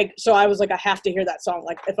just like, so I was like, I have to hear that song.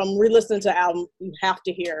 Like, if I'm re-listening to the album, you have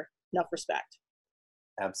to hear Enough Respect.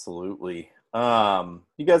 Absolutely.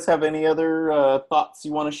 You guys have any other thoughts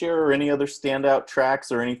you want to share, or any other standout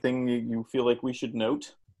tracks, or anything you feel like we should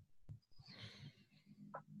note?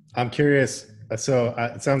 I'm curious. So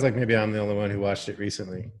it sounds like maybe I'm the only one who watched it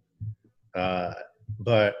recently.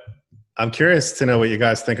 But I'm curious to know what you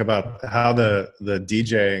guys think about how the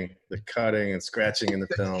DJing, the cutting and scratching in the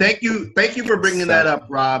film. Thank you for bringing that up,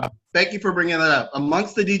 Rob. Thank you for bringing that up.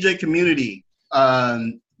 Amongst the DJ community,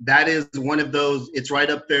 that is one of those. It's right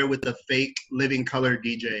up there with the fake living color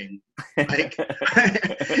DJing. Like,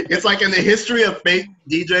 it's like in the history of fake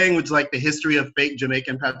DJing, which is like the history of fake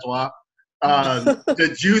Jamaican patois.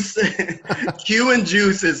 The Juice, Q and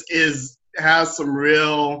Juice has some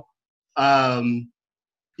real.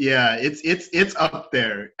 Yeah, it's up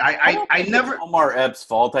there. I never. It's Omar Epps'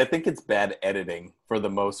 fault. I think it's bad editing for the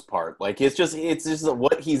most part. Like, it's just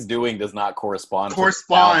what he's doing does not correspond to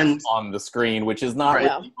on the screen, which is not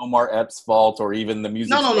really Omar Epps' fault or even the music.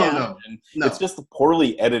 No. It's just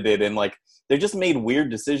poorly edited, and like they just made weird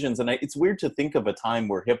decisions. And it's weird to think of a time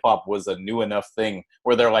where hip hop was a new enough thing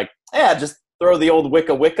where they're like, yeah, just throw the old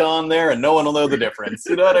Wicca Wicca on there and no one will know the difference.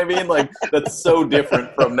 You know what I mean? Like, that's so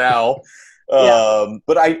different from now.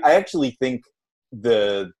 But I actually think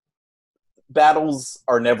the battles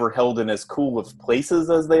are never held in as cool of places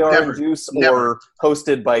as they are in Juice, or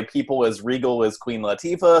hosted by people as regal as Queen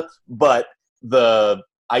Latifah, but the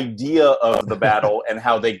idea of the battle and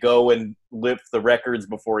how they go and lift the records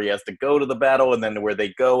before he has to go to the battle, and then where they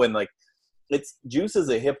go, and like, Juice is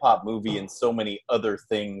a hip-hop movie in so many other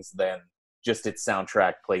things than just its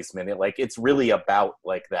soundtrack placement. It's really about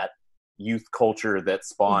like that youth culture that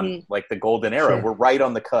spawned like the golden era. Sure. We're right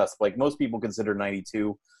on the cusp. Like, most people consider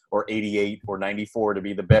 92 or 88 or 94 to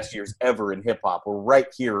be the best years ever in hip-hop. We're right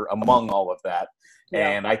here among all of that. Yeah.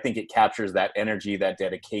 And I think it captures that energy, that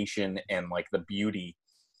dedication, and like the beauty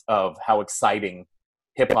of how exciting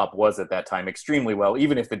hip-hop was at that time extremely well,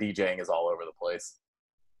 even if the DJing is all over the place.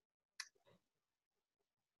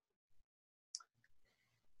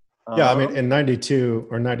 Yeah, I mean, in 92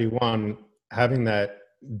 or 91, having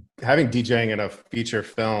DJing in a feature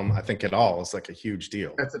film, I think at all, is like a huge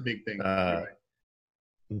deal. That's a big thing. Right.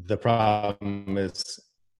 The problem is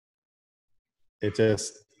it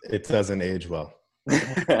doesn't age well.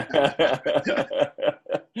 Yeah.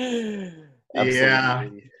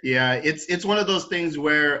 It's one of those things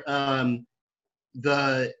where I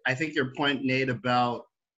think your point, Nate, about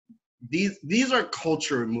these are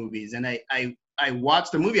culture movies, and I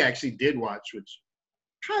watched the movie I actually did watch, which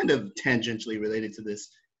kind of tangentially related to this,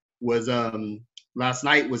 was last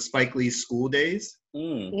night was Spike Lee's School Days.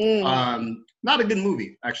 Not a good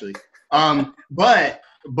movie, actually.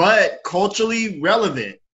 But culturally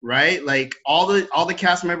relevant, right? Like all the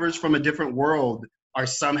cast members from a different world are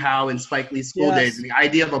somehow in Spike Lee's School Days. And the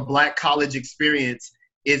idea of a black college experience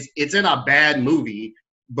it's in a bad movie,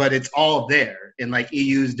 but it's all there. And like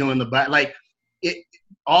EU's doing the black, like it.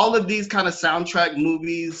 All of these kind of soundtrack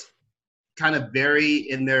movies kind of vary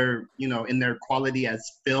in their quality as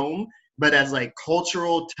film, but as like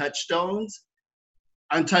cultural touchstones,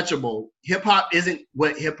 untouchable. Hip hop isn't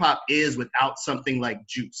what hip hop is without something like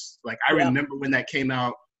Juice. Like I remember when that came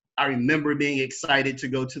out, I remember being excited to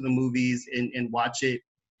go to the movies and watch it.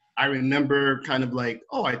 I remember kind of like,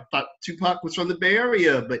 oh, I thought Tupac was from the Bay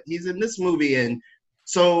Area, but he's in this movie. And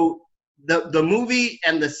so the movie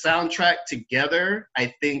and the soundtrack together,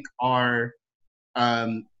 I think, are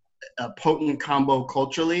a potent combo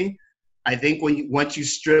culturally. I think once you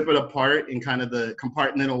strip it apart in kind of the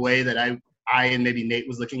compartmental way that I and maybe Nate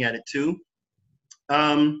was looking at it too,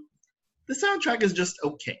 the soundtrack is just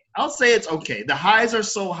okay. I'll say it's okay. The highs are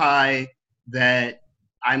so high that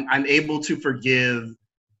I'm able to forgive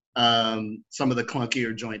some of the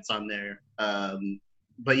clunkier joints on there.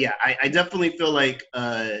 But yeah, I definitely feel like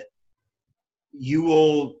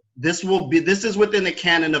this is within the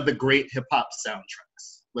canon of the great hip hop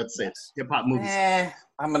soundtracks. Let's say hip hop movies.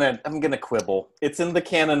 I'm gonna quibble. It's in the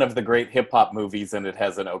canon of the great hip hop movies, and it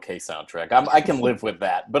has an okay soundtrack. I can live with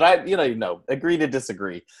that, but agree to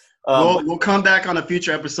disagree. We'll come back on a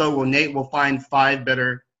future episode where Nate will find 5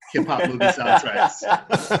 better hip hop movie soundtracks.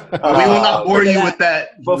 We will not bore you with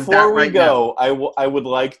that. Before we go, I would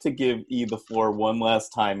like to give E the floor one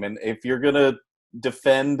last time, and if you're gonna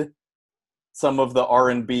defend some of the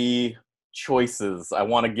R&B choices, I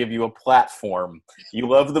want to give you a platform. You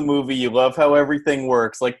love the movie, you love how everything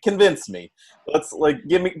works. Like, convince me. Let's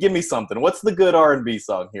give me something. What's the good R&B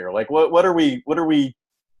song here? Like, what are we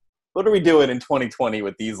doing in 2020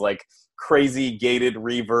 with these like crazy gated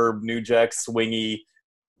reverb, New Jack swingy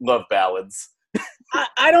love ballads?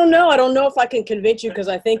 I don't know. I don't know if I can convince you, because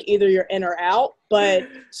I think either you're in or out. But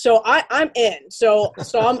so I'm in. So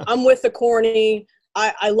I'm with the corny.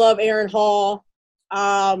 I love Aaron Hall.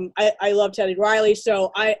 I love Teddy Riley.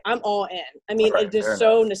 So I'm all in. I mean, right, it's just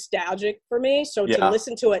so nostalgic for me. So to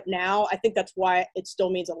listen to it now, I think that's why it still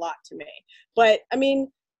means a lot to me. But I mean,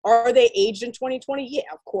 are they aged in 2020? Yeah,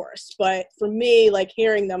 of course. But for me, like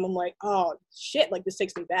hearing them, I'm like, oh shit, like this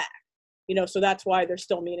takes me back. So that's why they're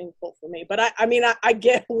still meaningful for me. But I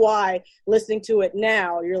get why listening to it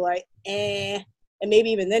now, you're like, and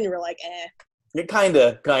maybe even then you were like, It kind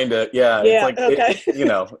of, yeah. Yeah, it's like, okay.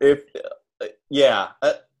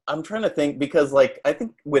 I'm trying to think, because like I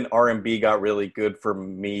think when R&B got really good for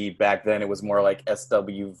me back then, it was more like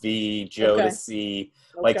SWV, Jodeci,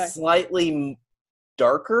 like slightly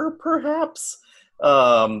darker, perhaps.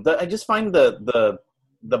 I just find the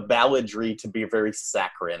balladry to be very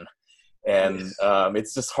saccharine. And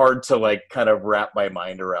it's just hard to like kind of wrap my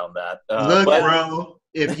mind around that. Look, bro,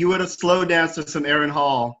 if you would have slow danced to some Aaron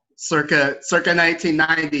Hall, circa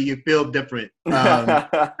 1990, you feel different. You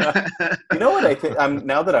know what I think?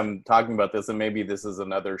 Now that I'm talking about this, and maybe this is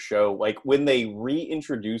another show, like when they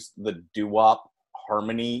reintroduced the doo-wop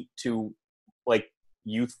harmony to like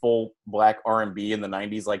youthful black R&B in the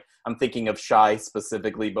 90s, like I'm thinking of Shy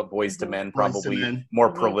specifically, but Boyz II Men probably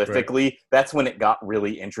more prolifically. Right. That's when it got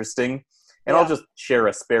really interesting. And I'll just share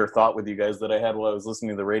a spare thought with you guys that I had while I was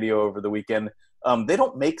listening to the radio over the weekend. They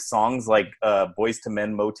don't make songs like Boyz II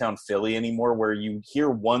Men, Motown Philly anymore, where you hear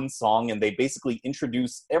one song and they basically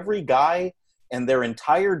introduce every guy and their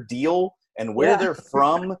entire deal and where they're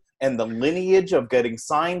from and the lineage of getting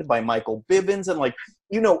signed by Michael Bivins. And like,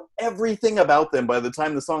 you know everything about them by the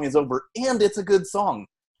time the song is over, and it's a good song.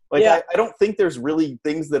 Like, I don't think there's really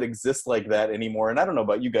things that exist like that anymore. And I don't know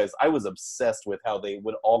about you guys. I was obsessed with how they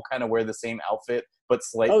would all kind of wear the same outfit, but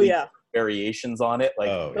slightly variations on it. Like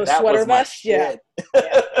those that sweater was my vests. shit.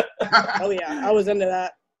 Oh yeah, I was into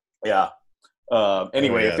that. Yeah.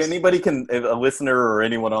 Anyway, if anybody can, if a listener or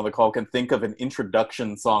anyone on the call can think of an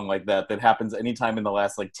introduction song like that happens anytime in the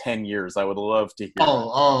last like 10 years, I would love to hear.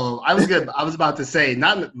 I was about to say,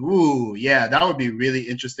 that would be really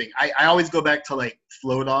interesting. I always go back to like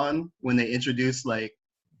Float On when they introduce like,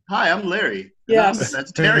 hi, I'm Larry. Yes. That's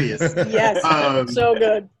Sagittarius. Yes. So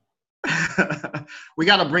good. We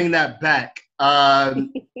got to bring that back.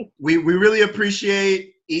 We really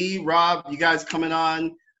appreciate Rob, you guys coming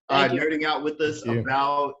on. Nerding out with us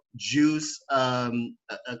about Juice, a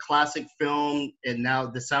classic film, and now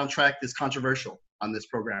the soundtrack is controversial on this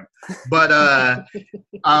program. But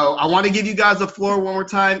I want to give you guys the floor one more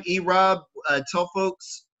time. Rob, tell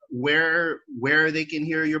folks where they can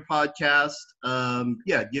hear your podcast.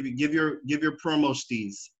 Give your promo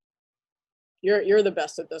steez. You're the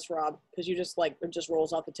best at this, Rob, because you just like it just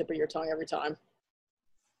rolls off the tip of your tongue every time.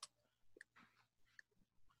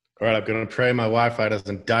 All right, I'm going to pray my Wi-Fi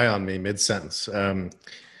doesn't die on me mid-sentence.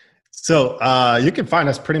 So you can find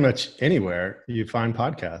us pretty much anywhere you find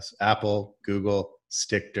podcasts. Apple, Google,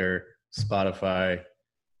 Stitcher, Spotify,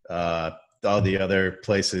 all the other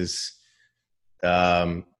places.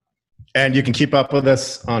 And you can keep up with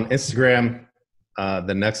us on Instagram.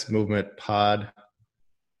 The Next Movement Pod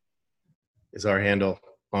is our handle.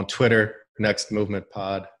 On Twitter, Next Movement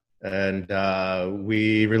Pod. And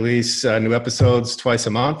we release new episodes twice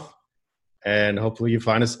a month, and hopefully you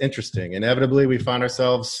find us interesting. Inevitably, we find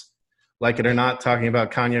ourselves, like it or not, talking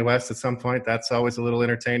about Kanye West at some point. That's always a little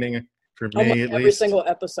entertaining for me, at least. Every single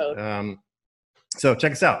episode. So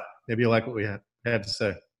check us out. Maybe you'll like what we had to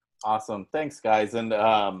say. Awesome. Thanks, guys. And,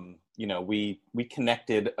 we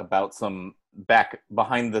connected about some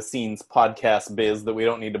behind-the-scenes podcast biz that we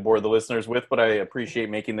don't need to bore the listeners with, but I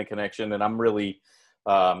appreciate making the connection, and I'm really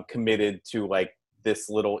committed to like this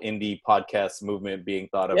little indie podcast movement being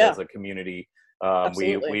thought of as a community.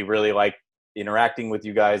 We really like interacting with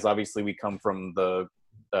you guys. Obviously we come from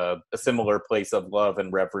a similar place of love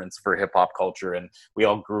and reverence for hip hop culture, and we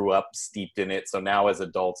all grew up steeped in it. So now as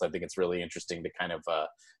adults, I think it's really interesting to kind of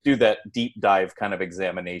do that deep dive kind of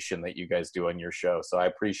examination that you guys do on your show. So I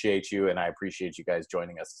appreciate you, and I appreciate you guys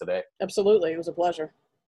joining us today. Absolutely. It was a pleasure.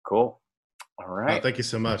 Cool. All right. Thank you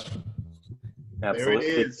so much. Absolutely.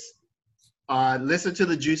 There it is. Listen to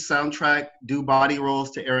the Juice soundtrack. Do body rolls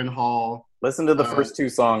to Aaron Hall. Listen to the first two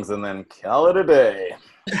songs and then call it a day.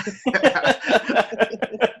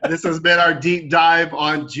 This has been our deep dive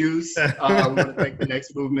on Juice. I want to thank the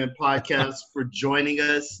Next Movement Podcast for joining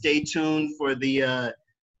us. Stay tuned for the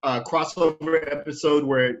crossover episode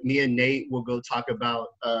where me and Nate will go talk about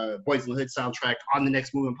Boys in the Hood soundtrack on the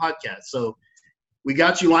Next Movement Podcast. So we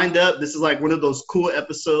got you lined up. This is like one of those cool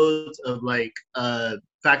episodes of like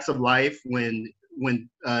Facts of Life when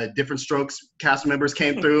Different Strokes cast members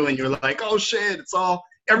came through and you're like, oh shit,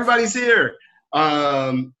 everybody's here.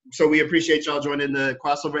 So we appreciate y'all joining the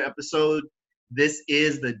crossover episode. This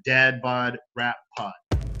is the Dad Bod Rap Pod.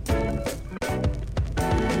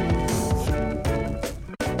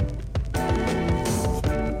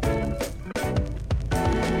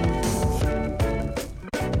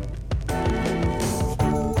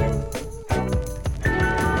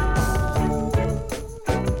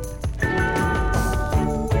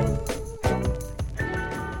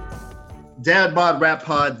 Dad Bod Rap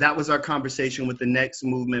Pod. That was our conversation with the Next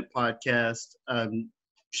Movement Podcast.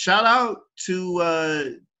 Shout out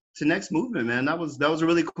to Next Movement, man. That was a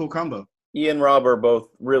really cool combo. E and Rob are both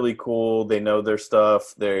really cool. They know their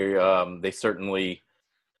stuff. They certainly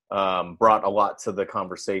brought a lot to the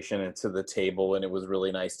conversation and to the table, and it was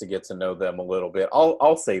really nice to get to know them a little bit.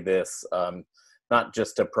 I'll say this. not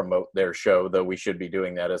just to promote their show, though we should be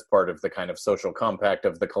doing that as part of the kind of social compact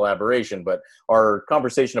of the collaboration. But our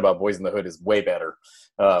conversation about Boys in the Hood is way better.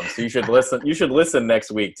 So you should listen. You should listen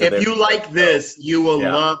next week. If you like this, you will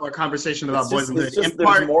love our conversation about Boys in the Hood. In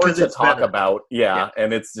part, there's more to talk better. about.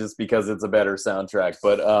 And it's just because it's a better soundtrack.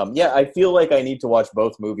 But I feel like I need to watch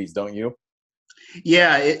both movies. Don't you?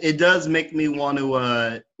 Yeah, it does make me want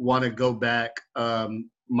to go back.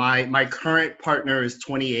 My current partner is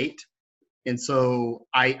 28. And so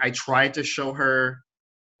I tried to show her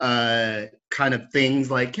kind of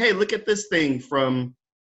things like, hey, look at this thing from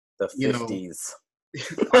the 50s.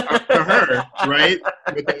 For her, right?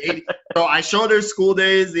 With the 80s. So I showed her School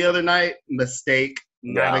Days the other night. Mistake.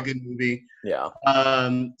 Not a good movie. Yeah.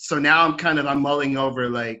 So now I'm mulling over,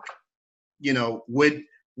 like,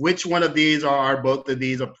 which one of these are both of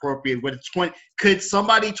these appropriate? Could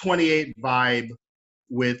somebody 28 vibe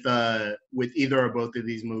with either or both of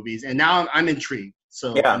these movies? And now I'm intrigued.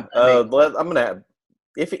 So I'm gonna,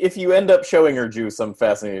 if you end up showing her Juice, I'm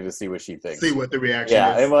fascinated to see what she thinks. See what the reaction is.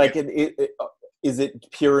 Yeah, and like, is it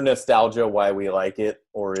pure nostalgia why we like it,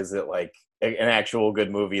 or is it like an actual good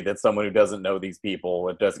movie that someone who doesn't know these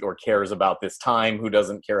people or cares about this time, who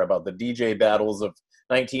doesn't care about the DJ battles of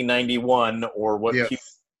 1991 or what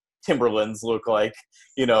Timberlands look like,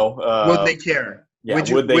 would they care? Yeah,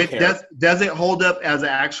 would they care? Does it hold up as an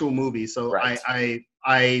actual movie? So right. I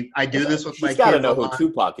do this with my kids. She's got to know who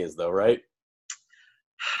Tupac is, though, right?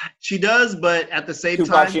 She does, but at the same time,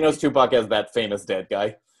 time, she knows Tupac as that famous dead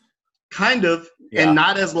guy. Kind of, and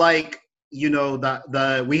not as like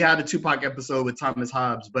the we had a Tupac episode with Thomas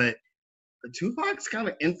Hobbs, but the Tupac's kind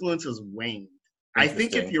of influence has waned. I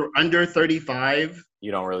think if you're under 35,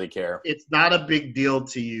 you don't really care. It's not a big deal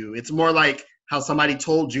to you. It's more like how somebody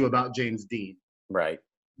told you about James Dean. Right.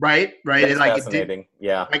 That's fascinating.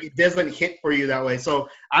 Like it doesn't hit for you that way. So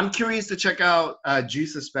I'm curious to check out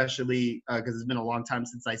Juice, especially because it's been a long time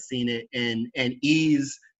since I've seen it, and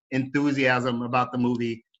E's enthusiasm about the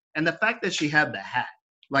movie, and the fact that she had the hat.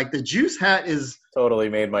 Like the Juice hat is totally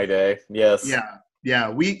made my day. Yes. Yeah.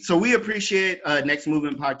 We appreciate Next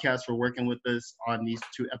Movement Podcast for working with us on these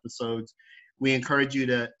 2 episodes. We encourage you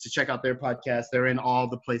to check out their podcast. They're in all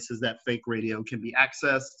the places that fake radio can be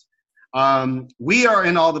accessed. We are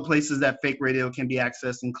in all the places that fake radio can be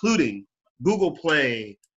accessed, including Google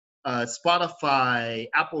Play, Spotify,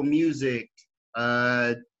 Apple Music,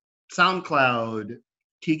 SoundCloud,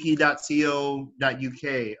 kiki.co.uk.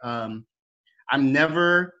 I'm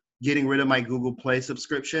never getting rid of my Google Play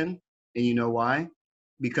subscription. And you know why?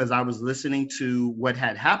 Because I was listening to what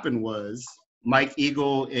had happened was Mike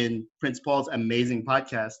Eagle and Prince Paul's amazing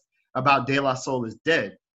podcast about De La Soul is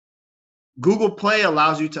Dead. Google Play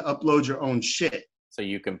allows you to upload your own shit. So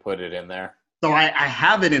you can put it in there. So I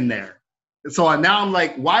have it in there. So now I'm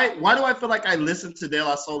like, why do I feel like I listen to De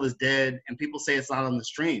La Soul is Dead and people say it's not on the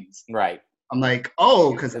streams? Right. I'm like,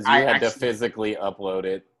 because you had to physically upload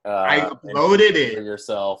it. I uploaded it for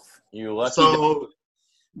yourself. You lucky. So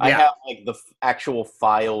I have like the actual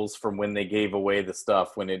files from when they gave away the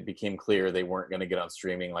stuff when it became clear they weren't going to get on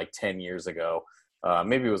streaming like 10 years ago.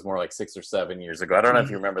 Maybe it was more like 6 or 7 years ago. I don't know if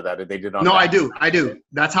you remember that. They did on. No, I do.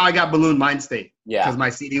 That's how I got Balloon Mind State. Yeah. Because my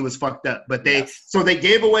CD was fucked up. But they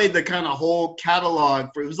gave away the kind of whole catalog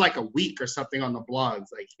it was like a week or something on the blogs.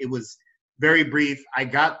 Like it was very brief. I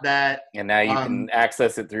got that. And now you can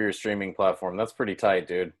access it through your streaming platform. That's pretty tight,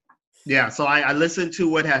 dude. Yeah. So I listened to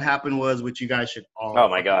what had happened was, which you guys should all. Oh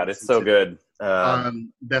my God. It's so good.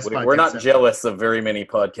 We're not jealous of very many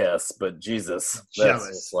podcasts, but Jesus,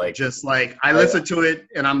 jealous. Just like I listen to it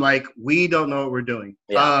and I'm like, we don't know what we're doing.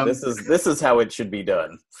 Yeah, this is how it should be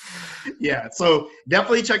done. Yeah, so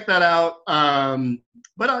definitely check that out.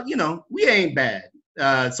 But we ain't bad.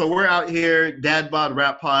 So we're out here, Dad Bod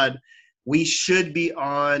Rap Pod. We should be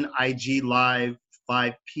on IG Live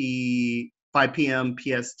 5 p.m.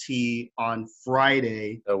 PST on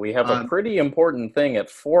Friday. So we have a pretty important thing at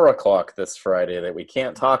 4:00 this Friday that we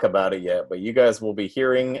can't talk about it yet, but you guys will be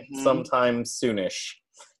hearing sometime soonish.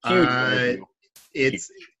 Huge interview.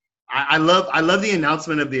 I love the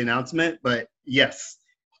announcement of the announcement, but yes,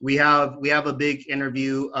 we have a big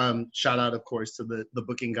interview. Shout out, of course, to the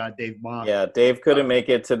booking god Dave Mott. Yeah, Dave couldn't make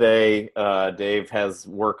it today. Dave has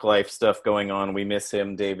work life stuff going on. We miss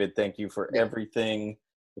him, David. Thank you for everything.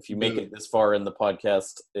 If you make it this far in the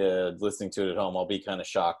podcast, listening to it at home, I'll be kind of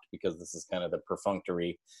shocked because this is kind of the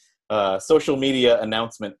perfunctory social media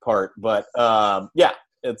announcement part. But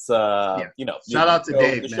it's shout out to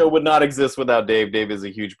Dave. The show would not exist without Dave. Dave is a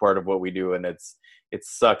huge part of what we do, and it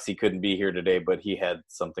sucks he couldn't be here today, but he had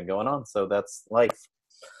something going on, so that's life.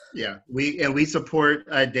 Yeah, we support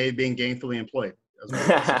Dave being gainfully employed. as well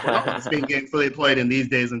to support all this being fully deployed in these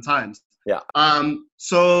days and times. Yeah.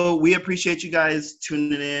 So we appreciate you guys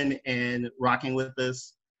tuning in and rocking with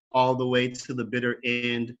us all the way to the bitter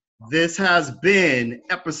end. This has been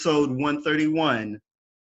episode 131,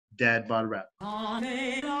 Dad Bod Rap.